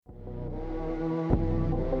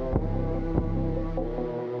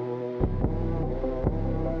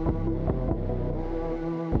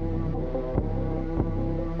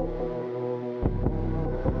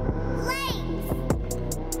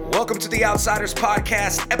to the Outsiders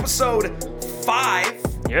Podcast, episode 5.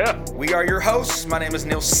 Yeah. We are your hosts. My name is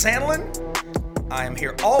Neil Sandlin. I am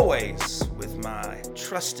here always with my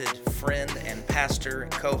trusted friend and pastor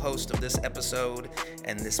and co-host of this episode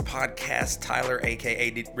and this podcast, Tyler,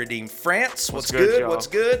 a.k.a. Redeemed France. What's good? Y'all? What's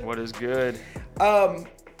good? What is good?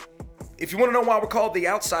 If you want to know why we're called the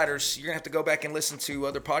Outsiders, you're going to have to go back and listen to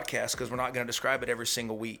other podcasts because we're not going to describe it every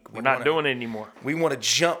single week. We're not doing it anymore. We want to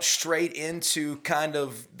jump straight into kind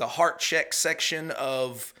of the heart check section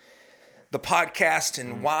of the podcast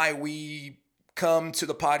and why we come to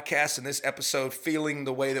the podcast in this episode feeling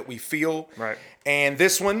the way that we feel. Right. And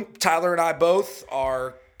this one, Tyler and I both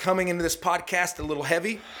are coming into this podcast a little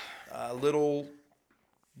heavy, a little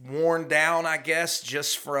worn down, I guess,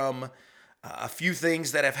 just from a few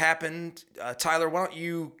things that have happened. Tyler, why don't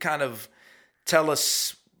you kind of tell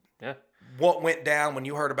us what went down when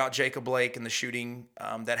you heard about Jacob Blake and the shooting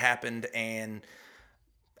that happened and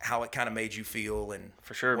how it kind of made you feel and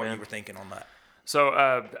for sure, what man. you were thinking on that. So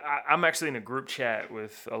I'm actually in a group chat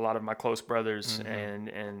with a lot of my close brothers,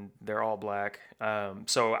 and they're all black.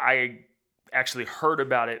 So I actually heard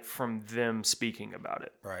about it from them speaking about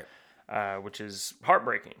it, Right. which is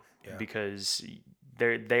heartbreaking because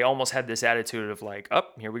they almost had this attitude of like, oh,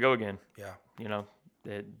 here we go again. Yeah. You know,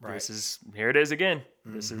 here it is again.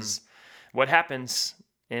 This is what happens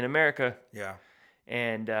in America. Yeah.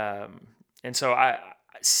 And so I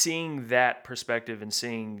seeing that perspective and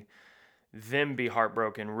seeing them be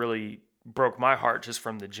heartbroken really broke my heart just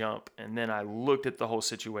from the jump. And then I looked at the whole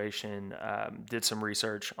situation, did some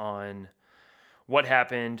research on what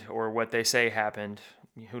happened or what they say happened.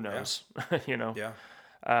 Who knows? You know?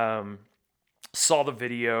 Yeah. Saw the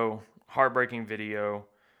video, heartbreaking video.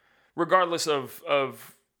 Regardless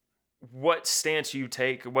of what stance you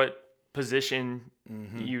take, what position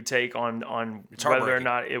you take on whether or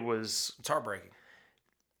not it was... It's heartbreaking.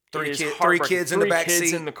 Three kids in the back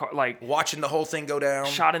seat, in the car, like watching the whole thing go down.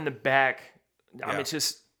 Shot in the back. I mean, it's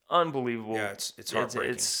just unbelievable. Yeah, it's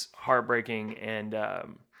heartbreaking. It's heartbreaking, and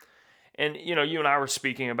you know, you and I were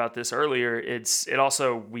speaking about this earlier. It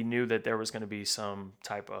also, we knew that there was going to be some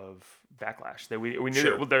type of backlash. That we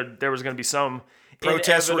knew that there was going to be some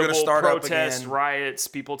protests were going to start up again. Riots,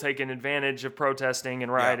 people taking advantage of protesting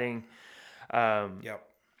and rioting.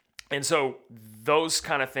 And so those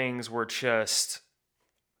kind of things were just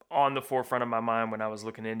on the forefront of my mind when I was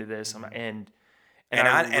looking into this, and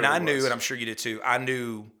I knew, and I'm sure you did too. I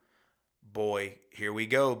knew, boy, here we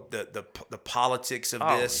go. The politics of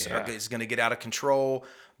this is going to get out of control.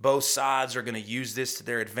 Both sides are going to use this to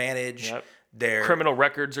their advantage. Yep. Their criminal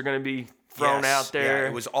records are going to be thrown out there. Yeah,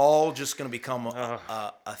 it was all just going to become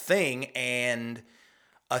a thing, and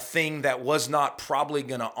a thing that was not probably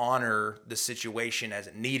going to honor the situation as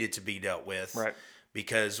it needed to be dealt with. Right.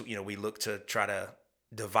 Because, you know, we look to try to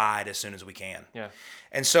divide as soon as we can. Yeah.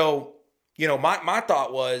 And so, you know, my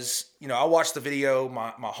thought was, you know, I watched the video,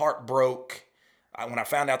 my heart broke. When I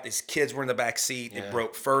found out these kids were in the back seat, it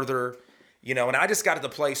broke further, you know, and I just got to the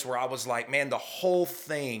place where I was like, man, the whole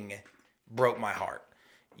thing broke my heart.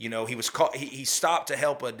 You know, he stopped to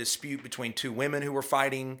help a dispute between two women who were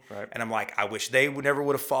fighting. Right. And I'm like, I wish they never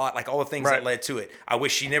would have fought, like all the things that led to it. I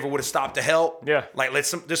wish she never would have stopped to help. Yeah. Like,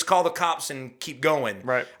 let's just call the cops and keep going.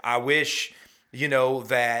 Right. I wish, you know,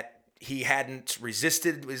 that he hadn't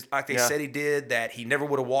resisted like they said he did, that he never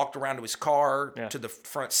would have walked around to his car to the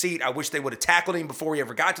front seat. I wish they would have tackled him before he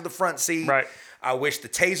ever got to the front seat. Right. I wish the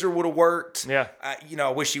taser would have worked. Yeah. You know,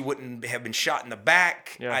 I wish he wouldn't have been shot in the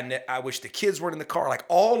back. Yeah. I wish the kids weren't in the car. Like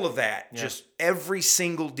all of that, just every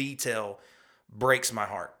single detail breaks my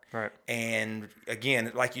heart. Right. And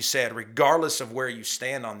again, like you said, regardless of where you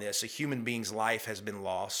stand on this, a human being's life has been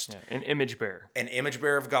lost. Yeah. An image bearer. An image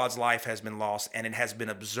bearer of God's life has been lost, and it has been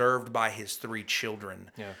observed by his 3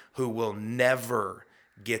 children who will never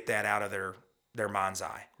get that out of their mind's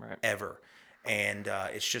eye, ever. And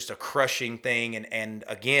it's just a crushing thing. And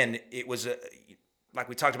again, it was like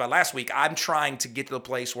we talked about last week, I'm trying to get to the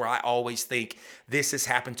place where I always think this has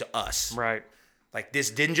happened to us. Right. Like,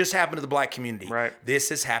 this didn't just happen to the black community. Right. This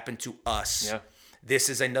has happened to us. Yeah. This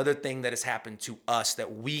is another thing that has happened to us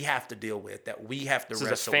that we have to deal with, that we have to wrestle with.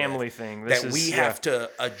 This is a family thing. That we have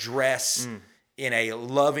to address in a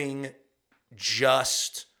loving,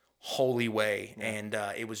 just, holy way. Yeah. And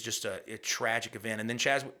it was just a tragic event. And then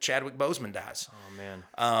Chadwick Boseman dies. Oh, man.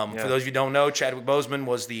 For those of you who don't know, Chadwick Boseman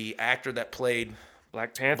was the actor that played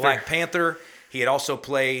Black Panther. He had also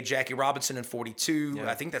played Jackie Robinson in 42.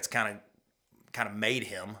 Yeah. I think that's kind of made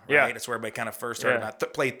him, right? Yeah. That's where everybody kind of first heard about.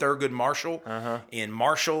 Played Thurgood Marshall in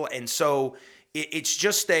Marshall, and so it's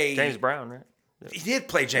just James Brown, right? He did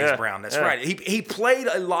play James Brown. That's right. He played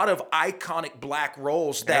a lot of iconic black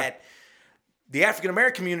roles that the African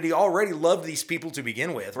American community already loved these people to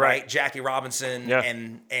begin with, right? Jackie Robinson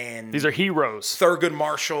and these are heroes. Thurgood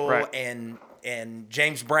Marshall and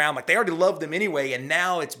James Brown. Like, they already loved them anyway, and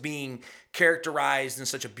now it's being characterized in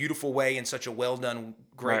such a beautiful way, in such a well done,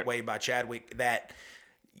 great way by Chadwick that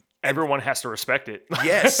everyone has to respect it.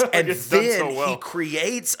 Yes, and then he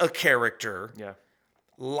creates a character. Yeah.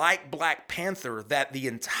 Like Black Panther, that the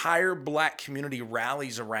entire black community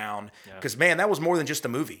rallies around. Because, man, that was more than just a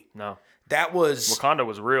movie. No. That was... Wakanda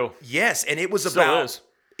was real. Yes, and it was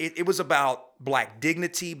it was about black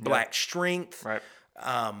dignity, black strength. Right.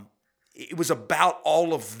 It was about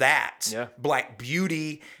all of that. Yeah. Black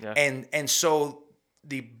beauty. Yeah. And so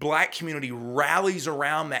the black community rallies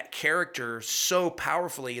around that character so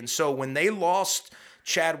powerfully. And so when they lost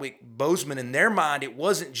Chadwick Boseman, in their mind, it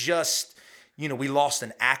wasn't just... we lost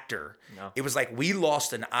an actor. No. It was like we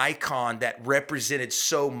lost an icon that represented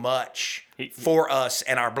so much for us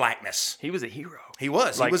and our blackness. He was a hero. He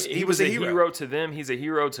was. Like, he was a hero to them. He's a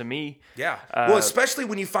hero to me. Yeah. Well, especially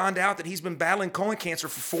when you find out that he's been battling colon cancer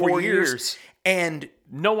for 4 years. And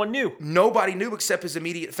no one knew. Nobody knew except his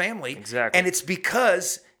immediate family. Exactly. And it's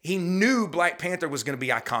because he knew Black Panther was going to be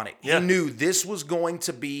iconic. Yeah. He knew this was going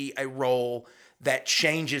to be a role that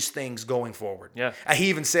changes things going forward. Yeah. He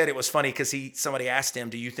even said, it was funny because somebody asked him,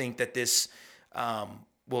 do you think that this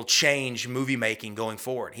will change movie making going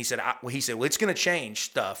forward? He said, well, it's going to change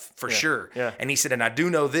stuff for sure. Yeah. And he said, and I do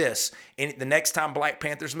know this, and the next time Black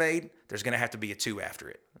Panther's made, there's going to have to be a 2 after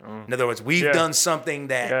it. In other words, we've done something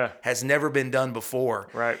that has never been done before.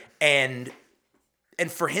 Right. And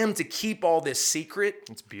for him to keep all this secret,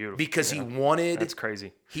 it's beautiful because he wanted, that's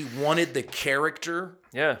crazy. He wanted the character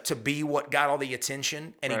to be what got all the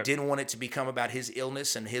attention, and he didn't want it to become about his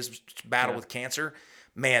illness and his battle with cancer.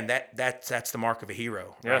 Man, that's the mark of a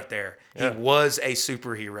hero right there. Yeah. He was a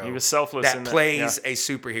superhero. He was selfless. That plays a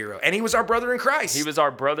superhero, and he was our brother in Christ. He was our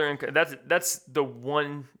brother in Christ. That's the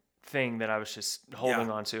one thing that I was just holding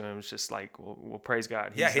on to, and it was just like, well, praise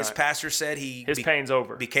God. His pastor said his pain's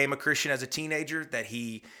over. Became a Christian as a teenager, that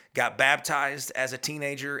he got baptized as a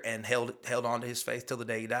teenager and held on to his faith till the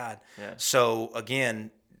day he died. Yeah. So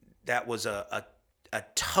again, that was a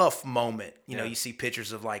tough moment. You you see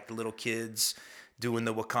pictures of like the little kids doing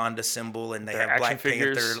the Wakanda symbol, and they have Black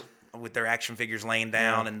Panther with their action figures laying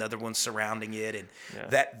down and the other ones surrounding it, and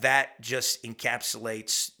that just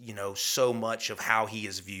encapsulates so much of how he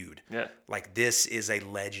is viewed. Like, this is a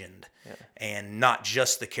legend, and not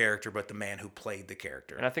just the character but the man who played the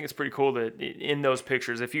character. And I think it's pretty cool that in those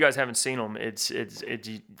pictures, if you guys haven't seen them, it's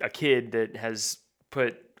a kid that has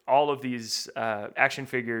put all of these action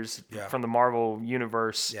figures from the Marvel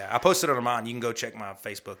universe. I posted it on mine. You can go check my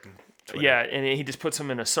Facebook and Twitter. And he just puts them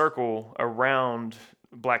in a circle around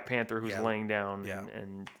Black Panther, who's laying down,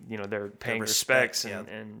 and they're paying respects,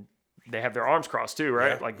 and they have their arms crossed too,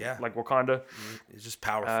 right? Like Wakanda. It's just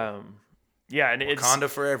powerful. And Wakanda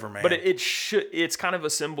forever, man. But it's kind of a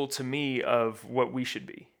symbol to me of what we should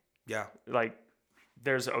be. Yeah. Like,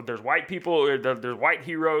 there's white people, there's white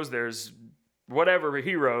heroes, there's whatever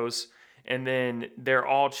heroes, and then they're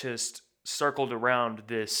all just circled around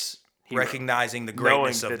this hero, recognizing the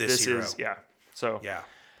greatness of this hero.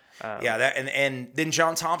 And then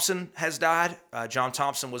John Thompson has died. John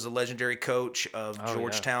Thompson was a legendary coach of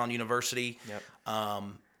Georgetown University. Yep.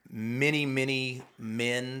 Many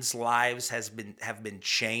men's lives have been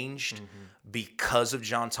changed because of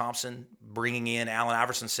John Thompson bringing in. Allen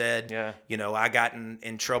Iverson said, I got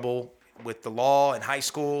in trouble with the law in high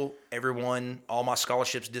school. All my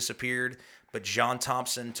scholarships disappeared. But John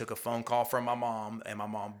Thompson took a phone call from my mom, and my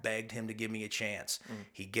mom begged him to give me a chance.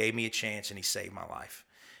 He gave me a chance, and he saved my life.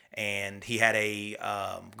 And he had a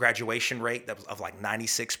graduation rate that was of like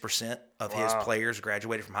 96% of his players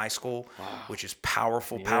graduated from high school, which is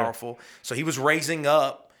powerful. So he was raising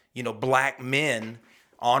up, black men,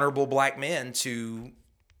 honorable black men, to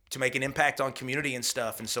make an impact on community and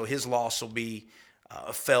stuff. And so his loss will be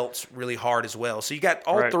felt really hard as well. So you got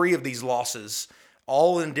all three of these losses,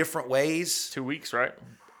 all in different ways. 2 weeks, right?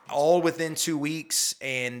 All within 2 weeks,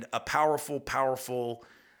 and a powerful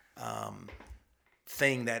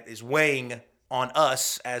thing that is weighing on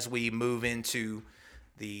us as we move into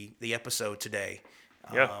the episode today,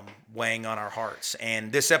 weighing on our hearts. And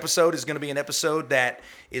this episode is going to be an episode that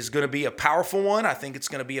is going to be a powerful one. I think it's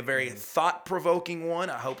going to be a very thought-provoking one.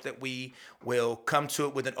 I hope that we will come to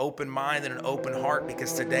it with an open mind and an open heart,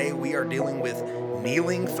 because today we are dealing with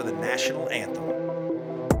kneeling for the national anthem.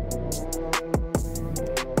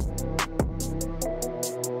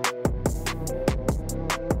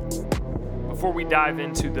 before we dive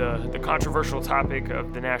into the controversial topic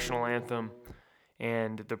of the national anthem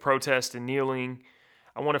and the protest and kneeling,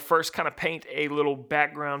 I want to first kind of paint a little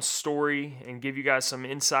background story and give you guys some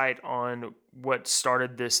insight on what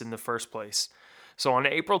started this in the first place. So on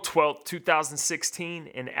April 12th, 2016,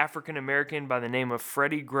 an African-American by the name of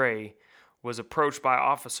Freddie Gray was approached by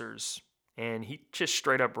officers, and he just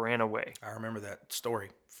straight up ran away. I remember that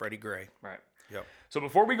story, Freddie Gray. Right. Yep. So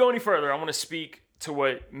before we go any further, I want to speak to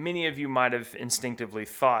what many of you might have instinctively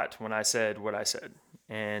thought when I said what I said.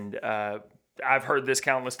 And I've heard this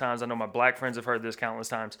countless times. I know my black friends have heard this countless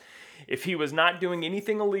times. If he was not doing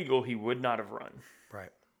anything illegal, he would not have run.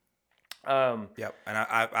 Right. Yep. And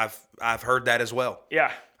I've heard that as well.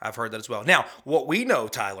 Yeah. I've heard that as well. Now, what we know,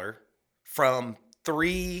 Tyler, from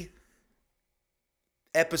 3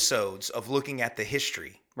 episodes of looking at the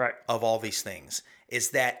history of all these things,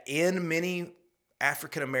 is that in many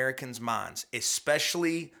African Americans' minds,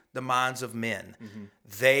 especially the minds of men,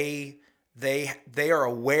 they are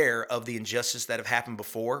aware of the injustice that have happened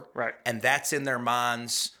before, and that's in their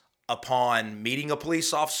minds upon meeting a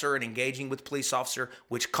police officer and engaging with a police officer,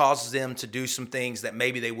 which causes them to do some things that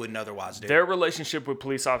maybe they wouldn't otherwise do. Their relationship with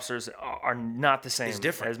police officers are not the same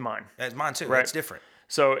as mine. As mine too. Right? It's different.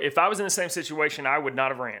 So if I was in the same situation, I would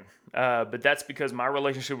not have ran. But that's because my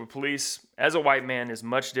relationship with police as a white man is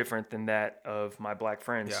much different than that of my black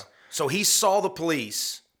friends. Yeah. So he saw the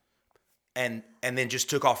police and then just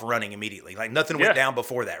took off running immediately. Like nothing went down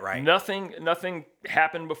before that, right? Nothing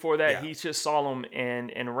happened before that. Yeah. He just saw them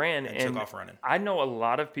and ran. And took off running. I know a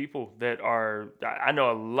lot of people I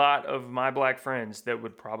know a lot of my black friends that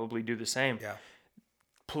would probably do the same. Yeah.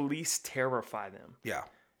 Police terrify them. Yeah.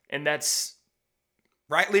 And that's...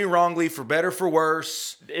 rightly, wrongly, for better, for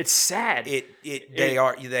worse. It's sad. They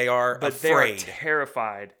are but afraid. They are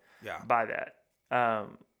terrified by that.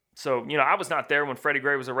 So, I was not there when Freddie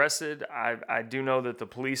Gray was arrested. I do know that the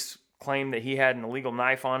police claimed that he had an illegal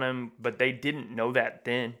knife on him, but they didn't know that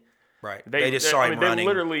then. Right. They just saw him running. They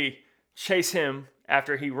literally chase him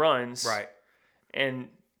after he runs. Right. And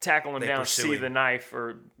tackle him down, see the knife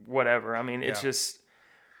or whatever. I mean, it's just,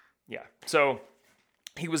 So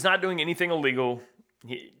he was not doing anything illegal.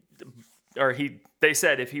 They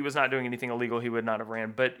said if he was not doing anything illegal, he would not have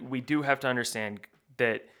ran. But we do have to understand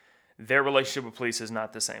that their relationship with police is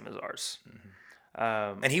not the same as ours.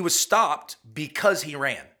 Mm-hmm. And he was stopped because he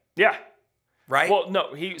ran. Yeah. Right? Well,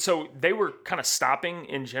 no, so they were kind of stopping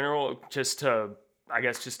in general just to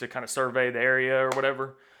kind of survey the area or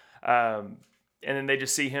whatever. And then they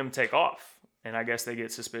just see him take off. And I guess they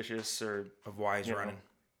get suspicious of why he's running.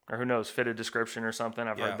 Or who knows, fit a description or something.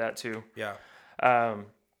 I've heard that too. Yeah.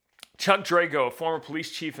 Chuck Drago, a former police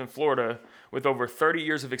chief in Florida with over 30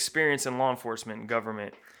 years of experience in law enforcement and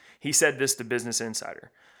government, he said this to Business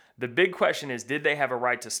Insider. The big question is, did they have a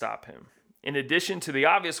right to stop him? In addition to the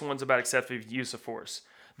obvious ones about excessive use of force,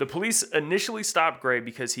 the police initially stopped Gray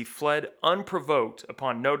because he fled unprovoked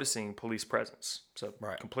upon noticing police presence. So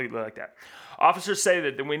completely like that. Officers say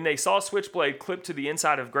that when they saw a switchblade clipped to the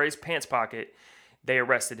inside of Gray's pants pocket, they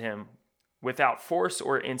arrested him without force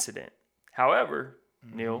or incident. However,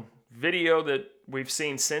 Neil, video that we've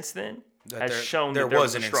seen since then has shown that there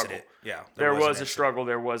was a struggle. Incident. Yeah, there was a struggle.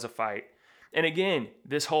 There was a fight. And again,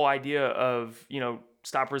 this whole idea of,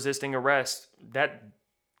 stop resisting arrest, that's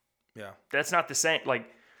not the same. Like,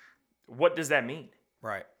 what does that mean?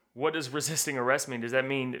 Right. What does resisting arrest mean? Does that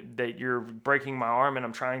mean that you're breaking my arm and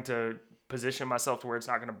I'm trying to position myself to where it's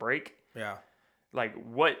not going to break? Yeah. Like,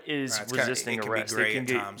 what is resisting arrest? It can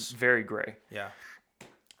be gray at times. Very gray. Yeah.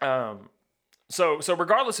 So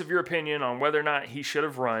regardless of your opinion on whether or not he should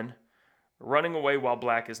have run, running away while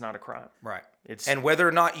black is not a crime. Right. And whether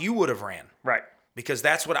or not you would have ran. Right. Because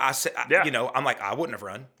that's what I said. Yeah. I'm like, I wouldn't have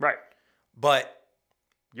run. Right. But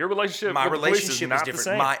your relationship my with relationship the police is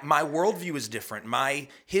different. The same. My worldview is different. My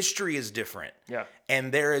history is different. Yeah.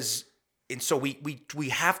 And so we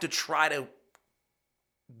have to try to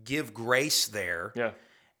give grace there. Yeah.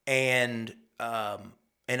 And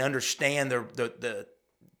understand the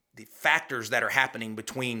factors that are happening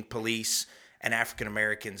between police and African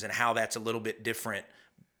Americans and how that's a little bit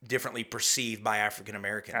differently perceived by African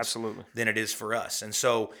Americans. Absolutely. Than it is for us. And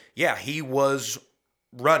so, he was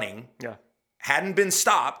running. Yeah. Hadn't been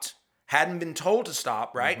stopped, hadn't been told to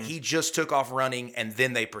stop, right? Mm-hmm. He just took off running and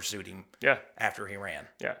then they pursued him. Yeah. After he ran.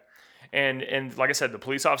 Yeah. And like I said, the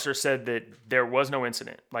police officer said that there was no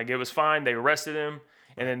incident. Like, it was fine. They arrested him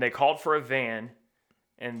and then they called for a van.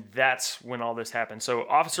 And that's when all this happened. So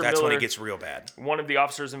Officer Miller... That's when it gets real bad. One of the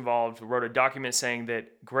officers involved wrote a document saying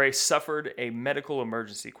that Gray suffered a medical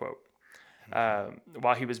emergency, quote,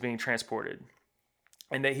 while he was being transported.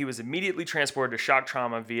 and that he was immediately transported to shock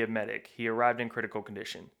trauma via medic. He arrived in critical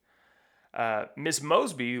condition. Miss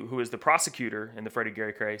Mosby, who is the prosecutor in the Freddie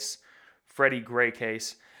Gray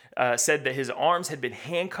case, said that his arms had been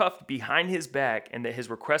handcuffed behind his back and that his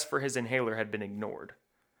request for his inhaler had been ignored.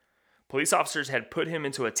 Police officers had put him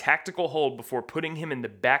into a tactical hold before putting him in the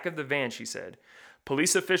back of the van, she said.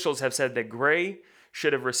 Police officials have said that Gray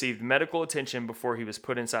should have received medical attention before he was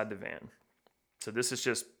put inside the van. So this is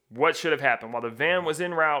just what should have happened. While the van was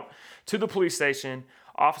en route to the police station,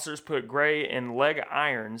 officers put Gray in leg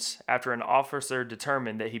irons after an officer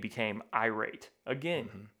determined that he became irate.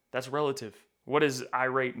 Again, that's relative. What does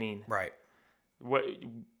irate mean? Right.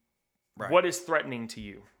 What is threatening to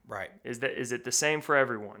you? Right. Is it the same for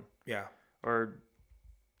everyone? Yeah. Or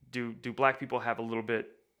do black people have a little bit?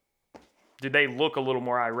 Do they look a little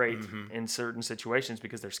more irate in certain situations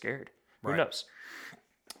because they're scared? Who knows?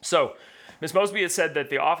 So, Ms. Mosby had said that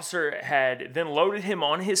the officer had then loaded him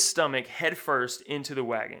on his stomach headfirst into the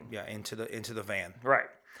wagon. Yeah, into the van. Right.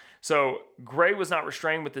 So Gray was not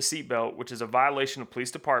restrained with the seatbelt, which is a violation of police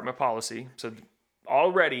department policy. So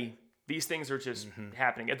already these things are just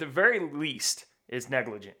happening. At the very least, it's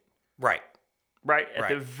negligent. Right. Right? At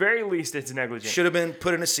the very least, it's negligent. Should have been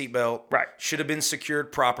put in a seatbelt. Right. Should have been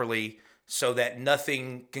secured properly so that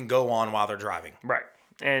nothing can go on while they're driving. Right.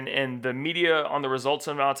 And the media on the results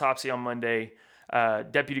of an autopsy on Monday,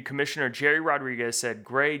 Deputy Commissioner Jerry Rodriguez said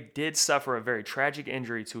Gray did suffer a very tragic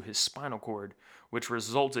injury to his spinal cord, which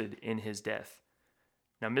resulted in his death.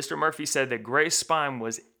 Now, Mr. Murphy said that Gray's spine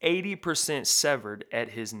was 80% severed at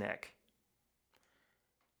his neck.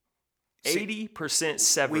 80%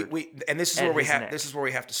 severed. And this is where we have this is where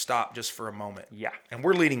we have to stop just for a moment. Yeah. And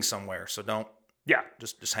we're leading somewhere, so don't. Yeah.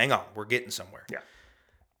 Just hang on. We're getting somewhere. Yeah.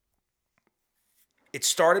 It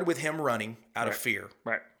started with him running out of fear.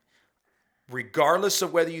 Right. Regardless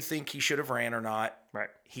of whether you think he should have ran or not, right,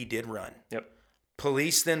 he did run. Yep.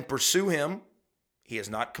 Police then pursue him. He has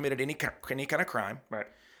not committed any kind of crime. Right.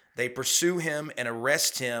 They pursue him and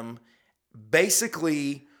arrest him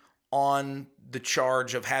basically on the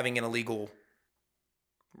charge of having an illegal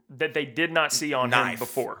that they did not see on knife him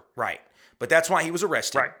before. Right. But that's why he was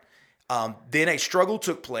arrested. Right. Then a struggle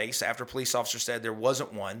took place after police officers said there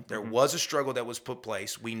wasn't one. There was a struggle that was put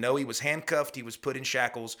place. We know he was handcuffed. He was put in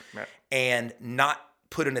shackles and not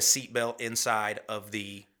put in a seatbelt inside of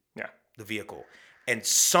the vehicle. And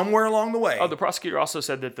somewhere along the way... Oh, the prosecutor also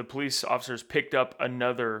said that the police officers picked up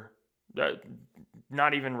another,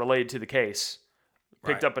 not even related to the case,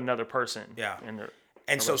 picked up another person. Yeah.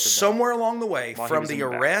 And so somewhere along the way, from the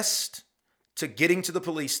arrest to getting to the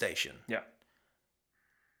police station... Yeah.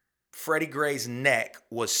 Freddie Gray's neck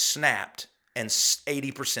was snapped and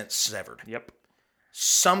 80% severed. Yep.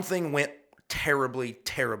 Something went terribly,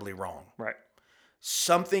 terribly wrong. Right.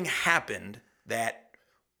 Something happened that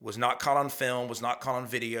was not caught on film, was not caught on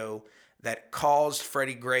video, that caused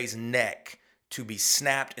Freddie Gray's neck to be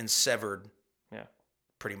snapped and severed. Yeah.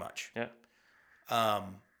 Pretty much. Yeah.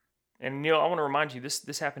 And Neil, I want to remind you,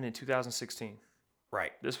 this happened in 2016.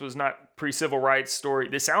 Right. This was not pre-civil rights story.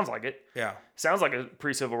 This sounds like it. Yeah. Sounds like a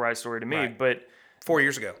pre-civil rights story to me, but 4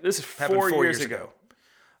 years ago. This is four years ago.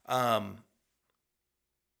 Of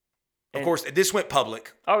course, this went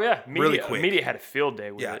public. Oh yeah, really quick. Media had a field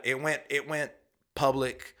day with it. It went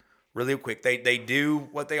public really quick. They do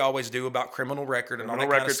what they always do about criminal record and all that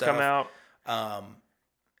kind of stuff. Criminal records come out.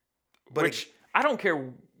 Which I don't care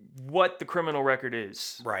what the criminal record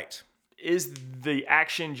is. Right. Is the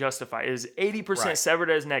action justified? Is 80%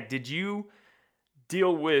 severed at his neck? Did you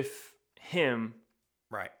deal with him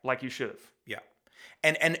like you should have? Yeah.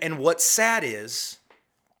 And what's sad is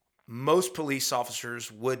most police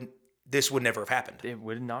officers this would never have happened. It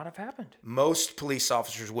would not have happened. Most police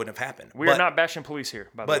officers wouldn't have happened. We are not bashing police here,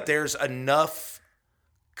 by the way. But there's enough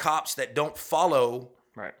cops that don't follow.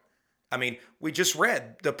 Right. I mean, we just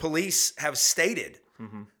read the police have stated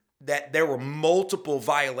that there were multiple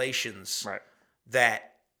violations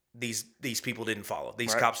that these people didn't follow.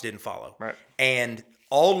 These cops didn't follow. Right. And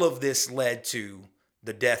all of this led to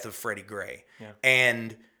the death of Freddie Gray. Yeah.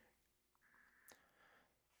 And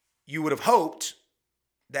you would have hoped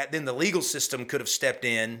that then the legal system could have stepped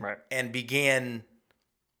in and began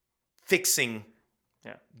fixing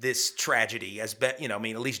this tragedy at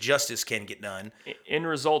least justice can get done. In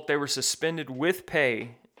result, they were suspended with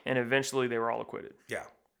pay and eventually they were all acquitted. Yeah.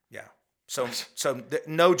 Yeah. So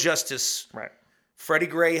no justice. Right. Freddie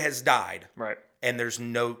Gray has died. Right. And there's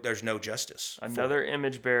no justice. Another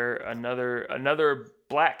image bearer, another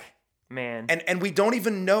black man. And we don't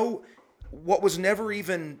even know what was never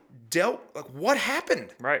even dealt. Like, what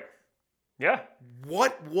happened? Right. Yeah.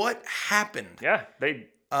 What happened? Yeah. They.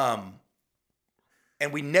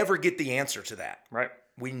 And we never get the answer to that. Right.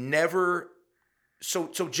 We never. So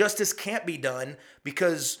justice can't be done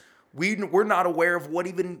because we're not aware of what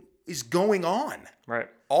even is going on. Right.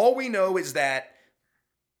 All we know is that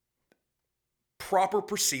proper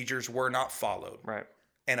procedures were not followed. Right.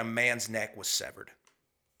 And a man's neck was severed.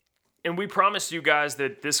 And we promised you guys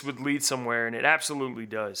that this would lead somewhere, and it absolutely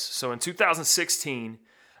does. So in 2016,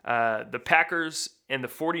 the Packers and the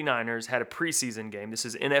 49ers had a preseason game. This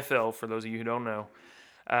is NFL, for those of you who don't know.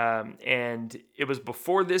 And it was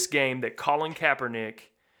before this game that Colin Kaepernick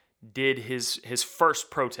did his first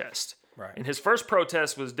protest. Right. And his first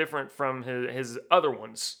protest was different from his other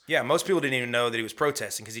ones. Yeah, most people didn't even know that he was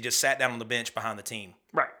protesting because he just sat down on the bench behind the team.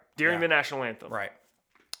 Right. During the national anthem. Right.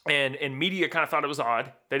 And media kind of thought it was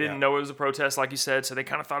odd. They didn't know it was a protest, like you said, so they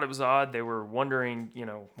kind of thought it was odd. They were wondering,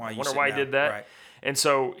 why he did that. Right. And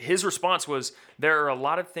so his response was, there are a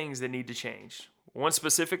lot of things that need to change. One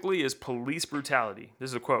specifically is police brutality. This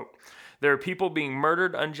is a quote. There are people being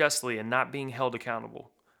murdered unjustly and not being held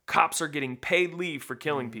accountable. Cops are getting paid leave for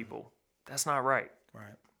killing people. That's not right.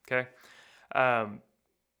 Right. Okay?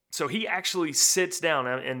 So he actually sits down,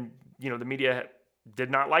 and the media did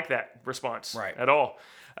not like that response at all.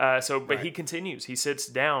 But he continues. He sits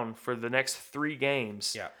down for the next 3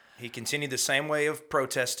 games. Yeah. He continued the same way of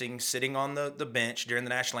protesting, sitting on the bench during the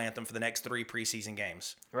national anthem for the next 3 preseason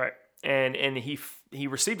games. Right. And he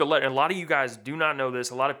received a letter. And a lot of you guys do not know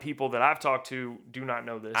this. A lot of people that I've talked to do not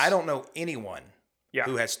know this. I don't know anyone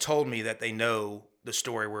who has told me that they know the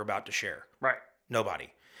story we're about to share. Right. Nobody.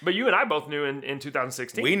 But you and I both knew in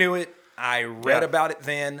 2016. We knew it. I read about it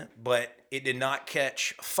then, but it did not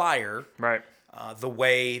catch fire. Right. The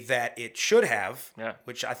way that it should have, Yeah.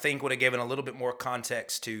 which I think would have given a little bit more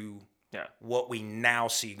context to what we now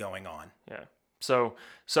see going on. Yeah. So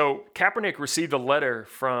Kaepernick received a letter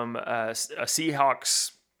from a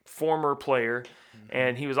Seahawks former player,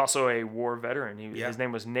 and he was also a war veteran. His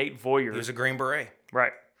name was Nate Voyer. He was a Green Beret.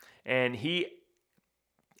 Right. And he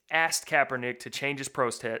asked Kaepernick to change his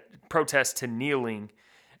protest to kneeling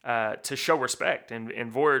to show respect. And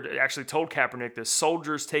Voyer actually told Kaepernick that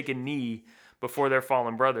soldiers take a knee before their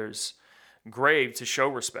fallen brothers' grave to show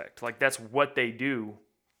respect. Like, that's what they do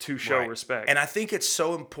to show respect. And I think it's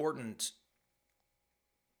so important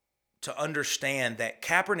to understand that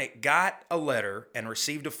Kaepernick got a letter and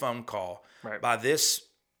received a phone call by this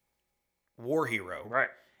war hero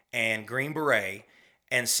and Green Beret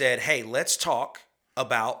and said, hey, let's talk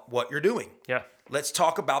about what you're doing. Yeah. Let's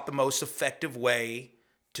talk about the most effective way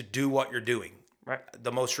to do what you're doing. Right.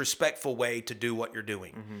 The most respectful way to do what you're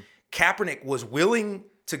doing. Mm-hmm. Kaepernick was willing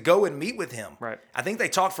to go and meet with him. Right. I think they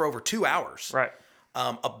talked for over 2 hours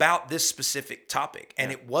about this specific topic.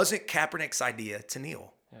 And it wasn't Kaepernick's idea to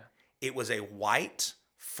kneel. Yeah. It was a white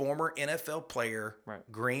former NFL player,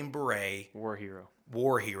 Green Beret. War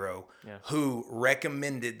hero. Who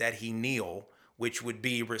recommended that he kneel, which would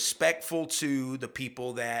be respectful to the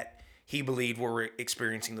people that he believed were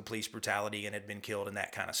experiencing the police brutality and had been killed and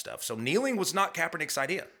that kind of stuff. So kneeling was not Kaepernick's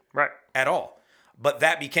idea. Right. At all. But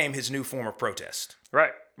that became his new form of protest.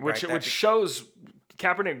 Right. Which shows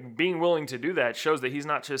Kaepernick being willing to do that shows that he's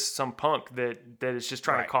not just some punk that is just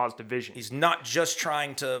trying to cause division. He's not just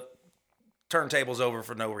trying to turn tables over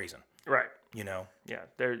for no reason. Right. Yeah.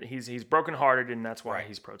 He's brokenhearted, and that's why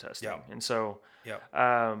he's protesting. Yep. And so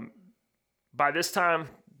by this time,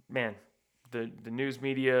 man, the news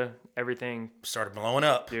media, everything started blowing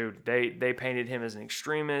up. Dude, they painted him as an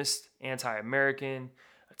extremist, anti-American,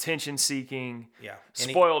 attention-seeking,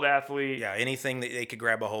 spoiled athlete. Yeah, anything that they could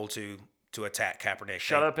grab a hold to attack Kaepernick.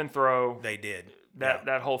 Shut up and throw. They did.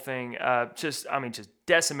 That whole thing just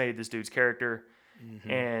decimated this dude's character,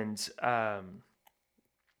 and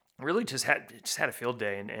really just had a field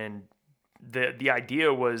day. And the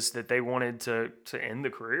idea was that they wanted to end the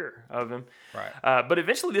career of him. Right. But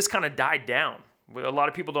eventually this kind of died down. What a lot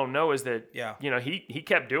of people don't know is that he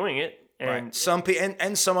kept doing it. And some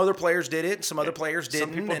and some other players did it. Some other players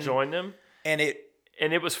didn't. Some people joined them, and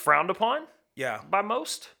it was frowned upon. Yeah, by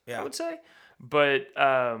most. Yeah. I would say, but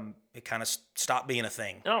it kind of stopped being a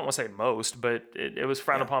thing. I don't want to say most, but it was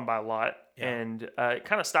frowned upon by a lot, and it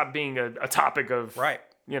kind of stopped being a topic of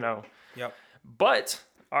Yep. But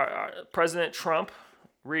our President Trump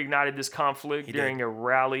reignited this conflict during a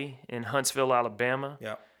rally in Huntsville, Alabama.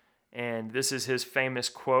 Yep. And this is his famous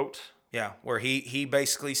quote. Yeah, where he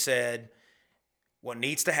basically said, what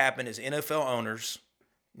needs to happen is NFL owners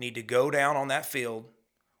need to go down on that field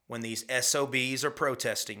when these SOBs are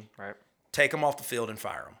protesting, take them off the field and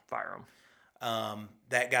fire them.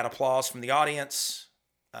 That got applause from the audience,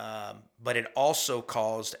 but it also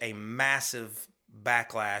caused a massive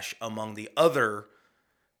backlash among the other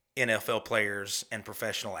NFL players and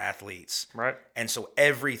professional athletes. Right. And so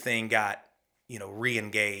everything got,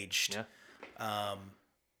 re-engaged. Yeah.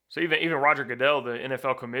 So even Roger Goodell, the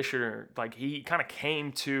NFL commissioner, like he kind of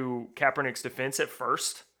came to Kaepernick's defense at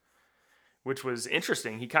first, which was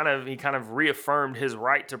interesting. He kind of reaffirmed his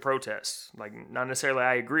right to protest. Like, not necessarily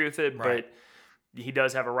I agree with it, right. but he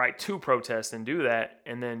does have a right to protest and do that.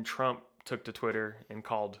 And then Trump took to Twitter and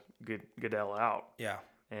called Goodell out. Yeah.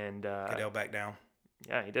 And Goodell back down.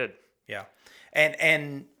 Yeah, he did. Yeah.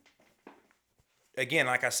 And again,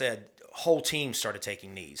 like I said, whole team started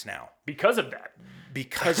taking knees now. Because of that.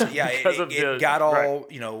 Because it got all,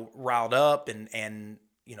 riled up and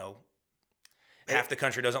half the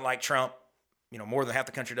country doesn't like Trump. More than half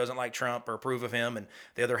the country doesn't like Trump or approve of him, and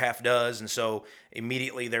the other half does. And so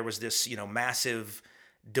immediately there was this, massive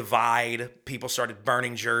divide. People started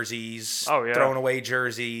burning jerseys, throwing away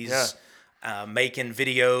jerseys, making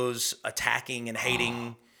videos attacking and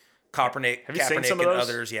hating Kaepernick and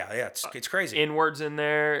others. Yeah, it's crazy. N-words in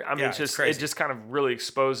there. I mean, it just kind of really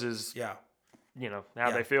exposes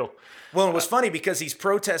how they feel. Well, it was funny because he's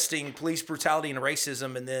protesting police brutality and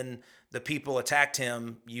racism, and then the people attacked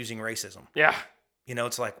him using racism. Yeah.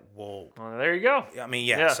 It's like, whoa. Well, there you go. I mean,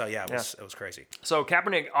 it was crazy. So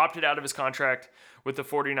Kaepernick opted out of his contract with the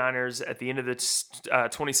 49ers at the end of the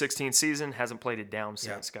 2016 season. Hasn't played it down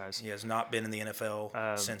since, guys. He has not been in the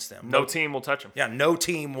NFL since then. No team will touch him. Yeah, no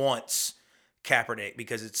team wants Kaepernick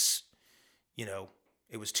because it's,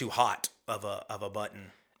 it was too hot of a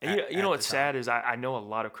button. And you know what's sad is I know a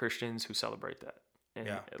lot of Christians who celebrate that. And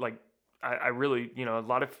I really, a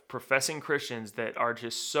lot of professing Christians that are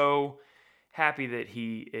just so happy that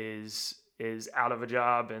he is out of a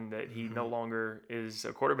job and that he no longer is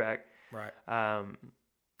a quarterback. Right.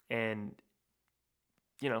 And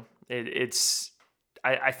it's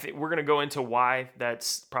I think we're going to go into why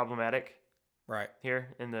that's problematic. Right.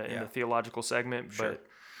 Here in the theological segment, sure.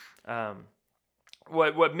 But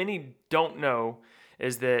what many don't know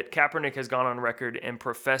is that Kaepernick has gone on record and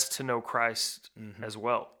professed to know Christ as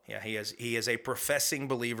well. Yeah, he is a professing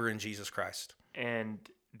believer in Jesus Christ. And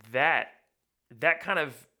that kind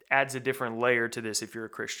of adds a different layer to this if you're a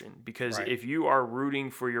Christian. Because if you are rooting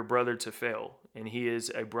for your brother to fail, and he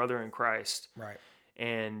is a brother in Christ, right,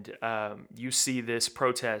 and you see this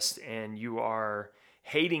protest and you are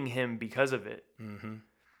hating him because of it,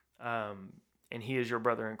 and he is your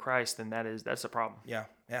brother in Christ, then that's a problem. Yeah,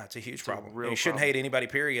 it's a huge problem. You shouldn't hate anybody,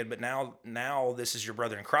 period. But now this is your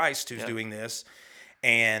brother in Christ who's doing this,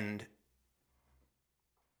 and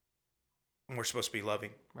we're supposed to be loving.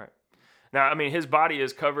 Right. Now, I mean, his body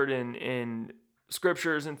is covered in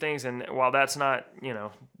scriptures and things, and while that's not,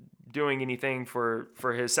 doing anything for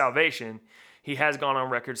his salvation, he has gone on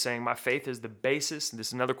record saying, "My faith is the basis," this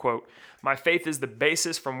is another quote, "My faith is the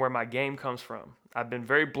basis from where my game comes from. I've been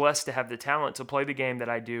very blessed to have the talent to play the game that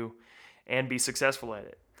I do and be successful at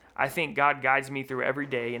it. I think God guides me through every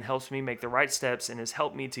day and helps me make the right steps and has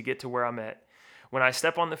helped me to get to where I'm at. When I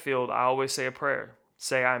step on the field, I always say a prayer.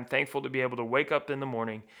 Say I'm thankful to be able to wake up in the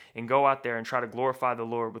morning and go out there and try to glorify the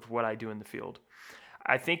Lord with what I do in the field.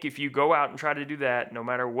 I think if you go out and try to do that, no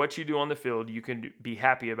matter what you do on the field, you can be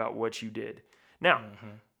happy about what you did." Now,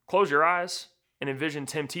 close your eyes and envision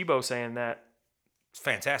Tim Tebow saying that. It's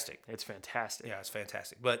fantastic. It's fantastic. Yeah, it's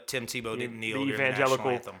fantastic. But Tim Tebow didn't kneel the during the national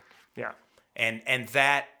anthem. Yeah. And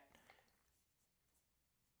that,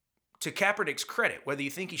 to Kaepernick's credit, whether you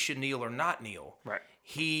think he should kneel or not kneel, right,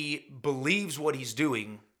 he believes what he's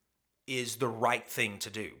doing is the right thing to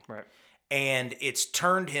do. Right. And it's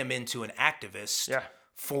turned him into an activist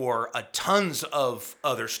for tons of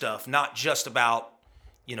other stuff, not just about,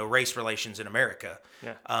 race relations in America.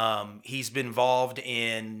 Yeah. He's been involved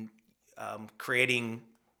in creating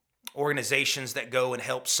organizations that go and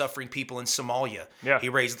help suffering people in Somalia. Yeah. He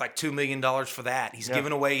raised like $2 million for that. He's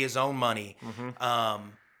given away his own money.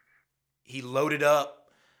 He loaded up,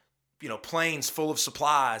 planes full of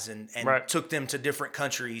supplies and took them to different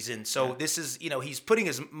countries. And so this is, he's putting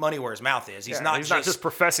his money where his mouth is. He's not just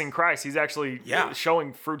professing Christ. He's actually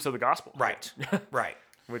showing fruits of the gospel. Right. Right.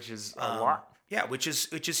 Which is a lot. Yeah. Which is,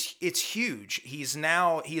 it's huge. He is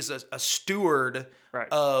a steward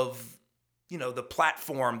of, the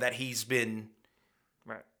platform that he's been,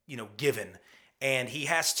 given. And he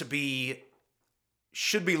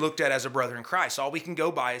should be looked at as a brother in Christ. All we can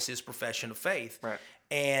go by is his profession of faith. Right.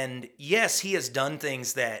 And yes, he has done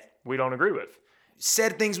things that we don't agree with.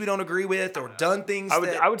 Said things we don't agree with, or done things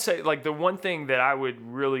I would say, like, the one thing that I would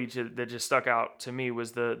really that just stuck out to me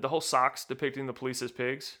was the whole socks depicting the police as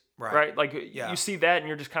pigs. Right? Like, you see that and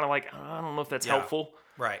you're just kind of like, I don't know if that's helpful.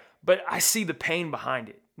 Right. But I see the pain behind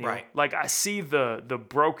it. Right. Like, I see the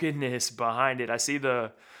brokenness behind it. I see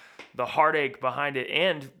the the heartache behind it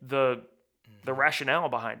and the rationale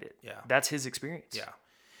behind it. Yeah. That's his experience. Yeah.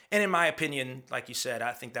 And in my opinion, like you said,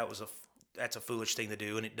 I think that's a foolish thing to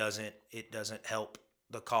do, and it doesn't help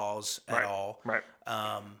the cause at all. Right.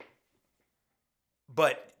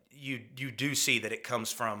 But you do see that it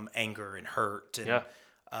comes from anger and hurt, and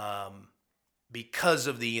because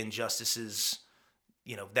of the injustices,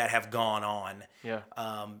 that have gone on. Yeah.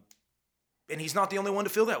 And he's not the only one to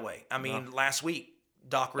feel that way. I mean, last week,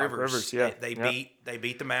 Doc Rivers, they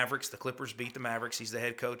beat the Mavericks. The Clippers beat the Mavericks. He's the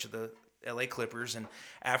head coach of the LA Clippers, and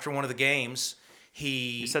after one of the games,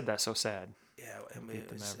 You said that so sad. Yeah,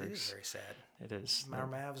 it is very sad. It is. Our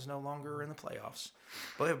Mavs no longer in the playoffs,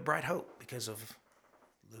 but we have bright hope because of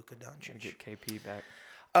Luka Doncic. Get KP back.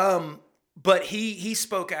 But he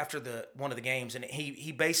spoke after one of the games, and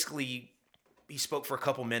he basically spoke for a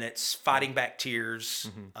couple minutes, fighting back tears.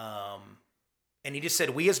 And he just said,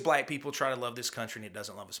 "We as black people try to love this country, and it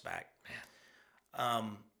doesn't love us back."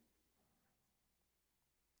 Man.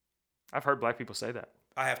 I've heard black people say that.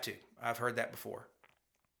 I have too. I've heard that before.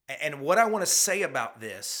 And what I want to say about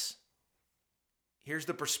this, here's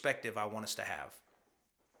the perspective I want us to have.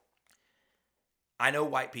 I know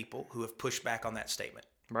white people who have pushed back on that statement.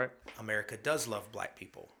 Right. America does love black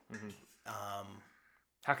people.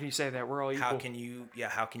 How can you say that? We're all equal. How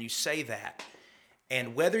can you say that?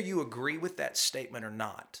 And whether you agree with that statement or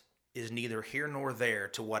not is neither here nor there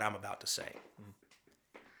to what I'm about to say.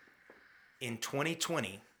 In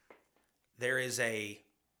 2020, there is a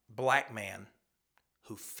black man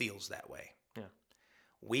who feels that way. Yeah.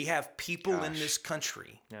 We have people in this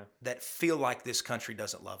country that feel like this country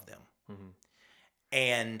doesn't love them.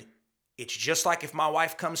 And it's just like if my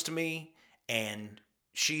wife comes to me and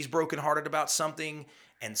she's brokenhearted about something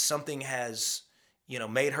and something has,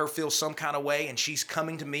 made her feel some kind of way, and she's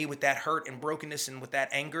coming to me with that hurt and brokenness and with that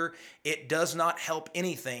anger, it does not help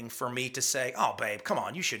anything for me to say, "Oh, babe, come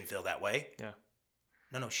on, you shouldn't feel that way." Yeah.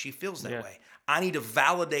 No, she feels that way. I need to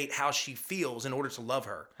validate how she feels in order to love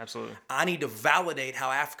her. Absolutely. I need to validate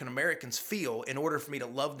how African Americans feel in order for me to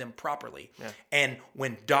love them properly. Yeah. And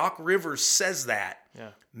when Doc Rivers says that,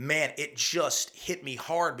 man, it just hit me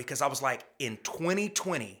hard, because I was like, in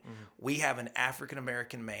 2020, we have an African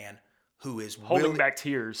American man who is holding back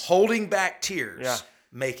tears,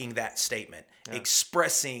 making that statement,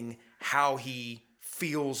 expressing how he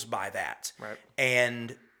feels by that. Right.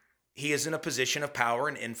 And he is in a position of power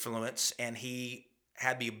and influence, and he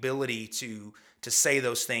had the ability to say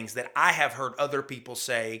those things that I have heard other people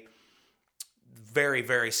say very,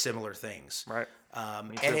 very similar things. Right.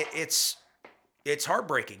 And it's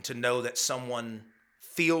heartbreaking to know that someone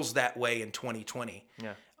feels that way in 2020.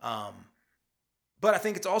 Yeah. But I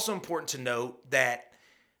think it's also important to note that,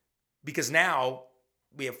 because now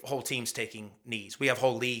we have whole teams taking knees. We have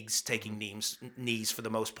whole leagues taking knees for the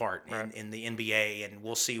most part in the NBA, and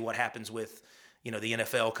we'll see what happens with, the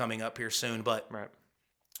NFL coming up here soon. But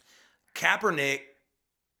Kaepernick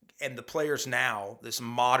and the players now, this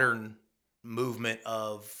modern movement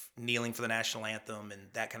of kneeling for the national anthem and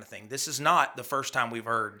that kind of thing, this is not the first time we've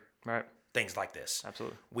heard things like this.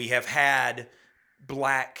 Absolutely. We have had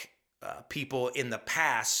black people in the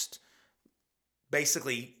past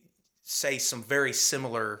basically say some very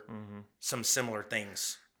similar, similar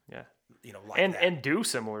things. Yeah. That. And do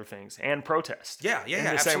similar things and protest. Yeah, in the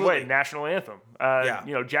absolutely. same way, national anthem.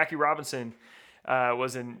 Jackie Robinson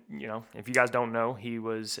was if you guys don't know, he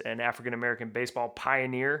was an African-American baseball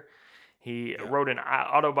pioneer. He wrote an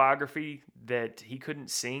autobiography that he couldn't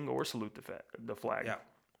sing or salute the flag. Yeah.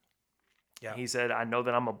 Yeah. He said, "I know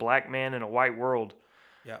that I'm a black man in a white world."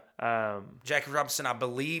 Yeah. Jackie Robinson, I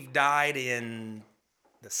believe, died in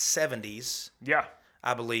the 70s. Yeah.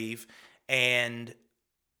 I believe.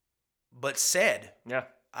 But said,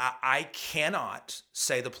 I cannot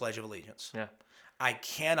say the Pledge of Allegiance. Yeah. I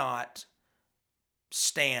cannot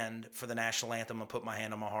stand for the national anthem and put my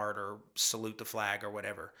hand on my heart or salute the flag or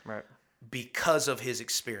whatever. Right. Because of his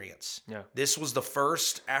experience. Yeah. This was the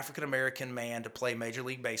first African-American man to play Major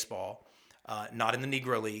League Baseball. Not in the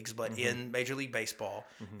Negro Leagues, but in Major League Baseball.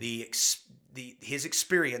 His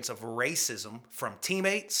experience of racism from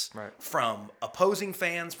teammates, from opposing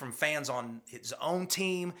fans, from fans on his own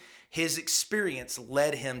team, his experience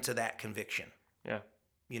led him to that conviction. Yeah.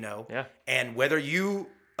 Yeah. And whether you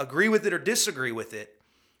agree with it or disagree with it,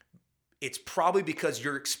 it's probably because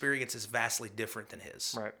your experience is vastly different than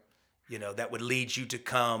his. Right. That would lead you to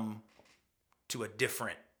come to a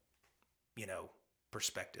different,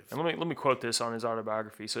 perspective. And let me quote this on his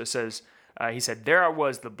autobiography. So it says, he said, "There I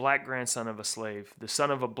was, the black grandson of a slave, the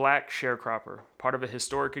son of a black sharecropper, part of a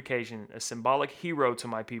historic occasion, a symbolic hero to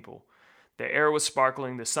my people. The air was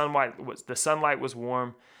sparkling, the sunlight was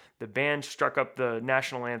warm, The band struck up the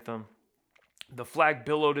national anthem. The flag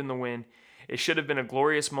billowed in the wind. It should have been a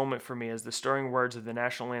glorious moment for me as the stirring words of the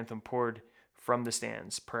national anthem poured from the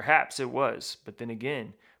stands. Perhaps it was, but then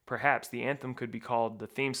again, perhaps the anthem could be called the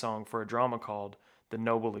theme song for a drama called The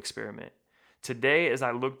Noble Experiment. Today, as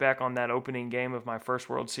I look back on that opening game of my first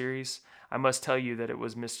World Series, I must tell you that it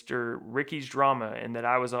was Mr. Ricky's drama and that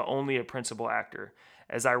I was only a principal actor.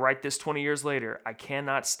 As I write this 20 years later, I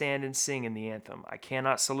cannot stand and sing in the anthem. I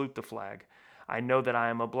cannot salute the flag. I know that I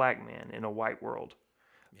am a black man in a white world.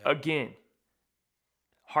 Yep. Again,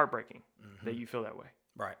 heartbreaking that you feel that way.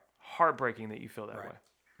 Right. Heartbreaking that you feel that way.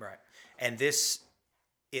 Right. And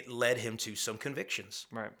it led him to some convictions.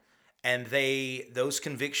 Right. And those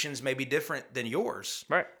convictions may be different than yours.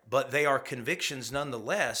 Right. But they are convictions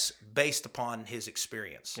nonetheless based upon his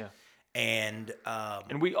experience. Yeah. And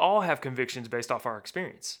we all have convictions based off our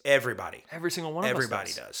experience. Everybody. Every single one of us does.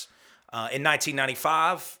 Everybody does. In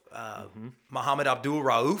 1995, Muhammad Abdul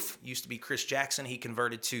Rauf, used to be Chris Jackson, he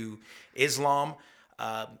converted to Islam.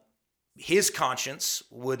 His conscience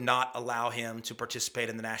would not allow him to participate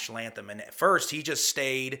in the national anthem. And at first, he just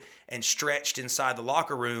stayed and stretched inside the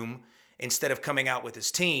locker room instead of coming out with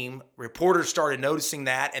his team. Reporters started noticing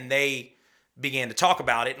that, and they began to talk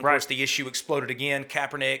about it. And of course, the issue exploded again.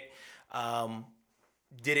 Kaepernick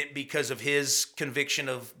did it because of his conviction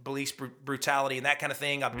of police brutality and that kind of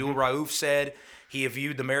thing. Abdul Rauf said he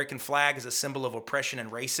viewed the American flag as a symbol of oppression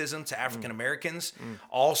and racism to African Americans.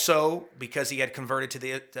 Also, because he had converted to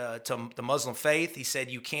the Muslim faith, he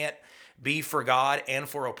said you can't be for God and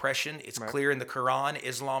for oppression. It's clear in the Quran,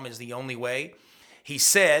 Islam is the only way. He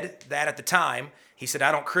said that at the time. He said,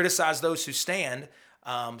 I don't criticize those who stand,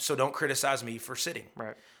 so don't criticize me for sitting.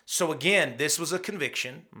 Right. So again, this was a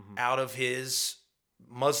conviction out of his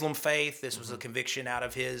Muslim faith. This was a conviction out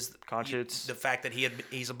of his conscience, the fact that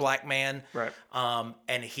he's a black man, right?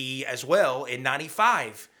 And he as well in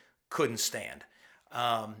 '95 couldn't stand.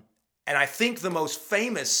 And I think the most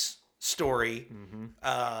famous story,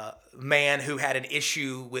 man who had an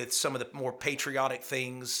issue with some of the more patriotic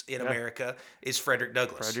things in America is Frederick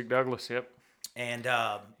Douglass. Frederick Douglass, yep. And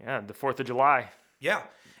the 4th of July. Yeah,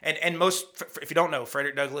 and most, if you don't know,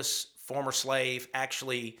 Frederick Douglass, former slave,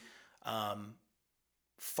 actually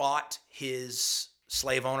fought his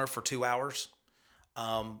slave owner for 2 hours,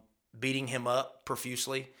 beating him up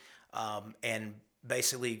profusely, and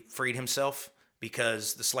basically freed himself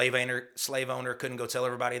because the slave owner couldn't go tell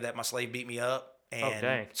everybody that my slave beat me up,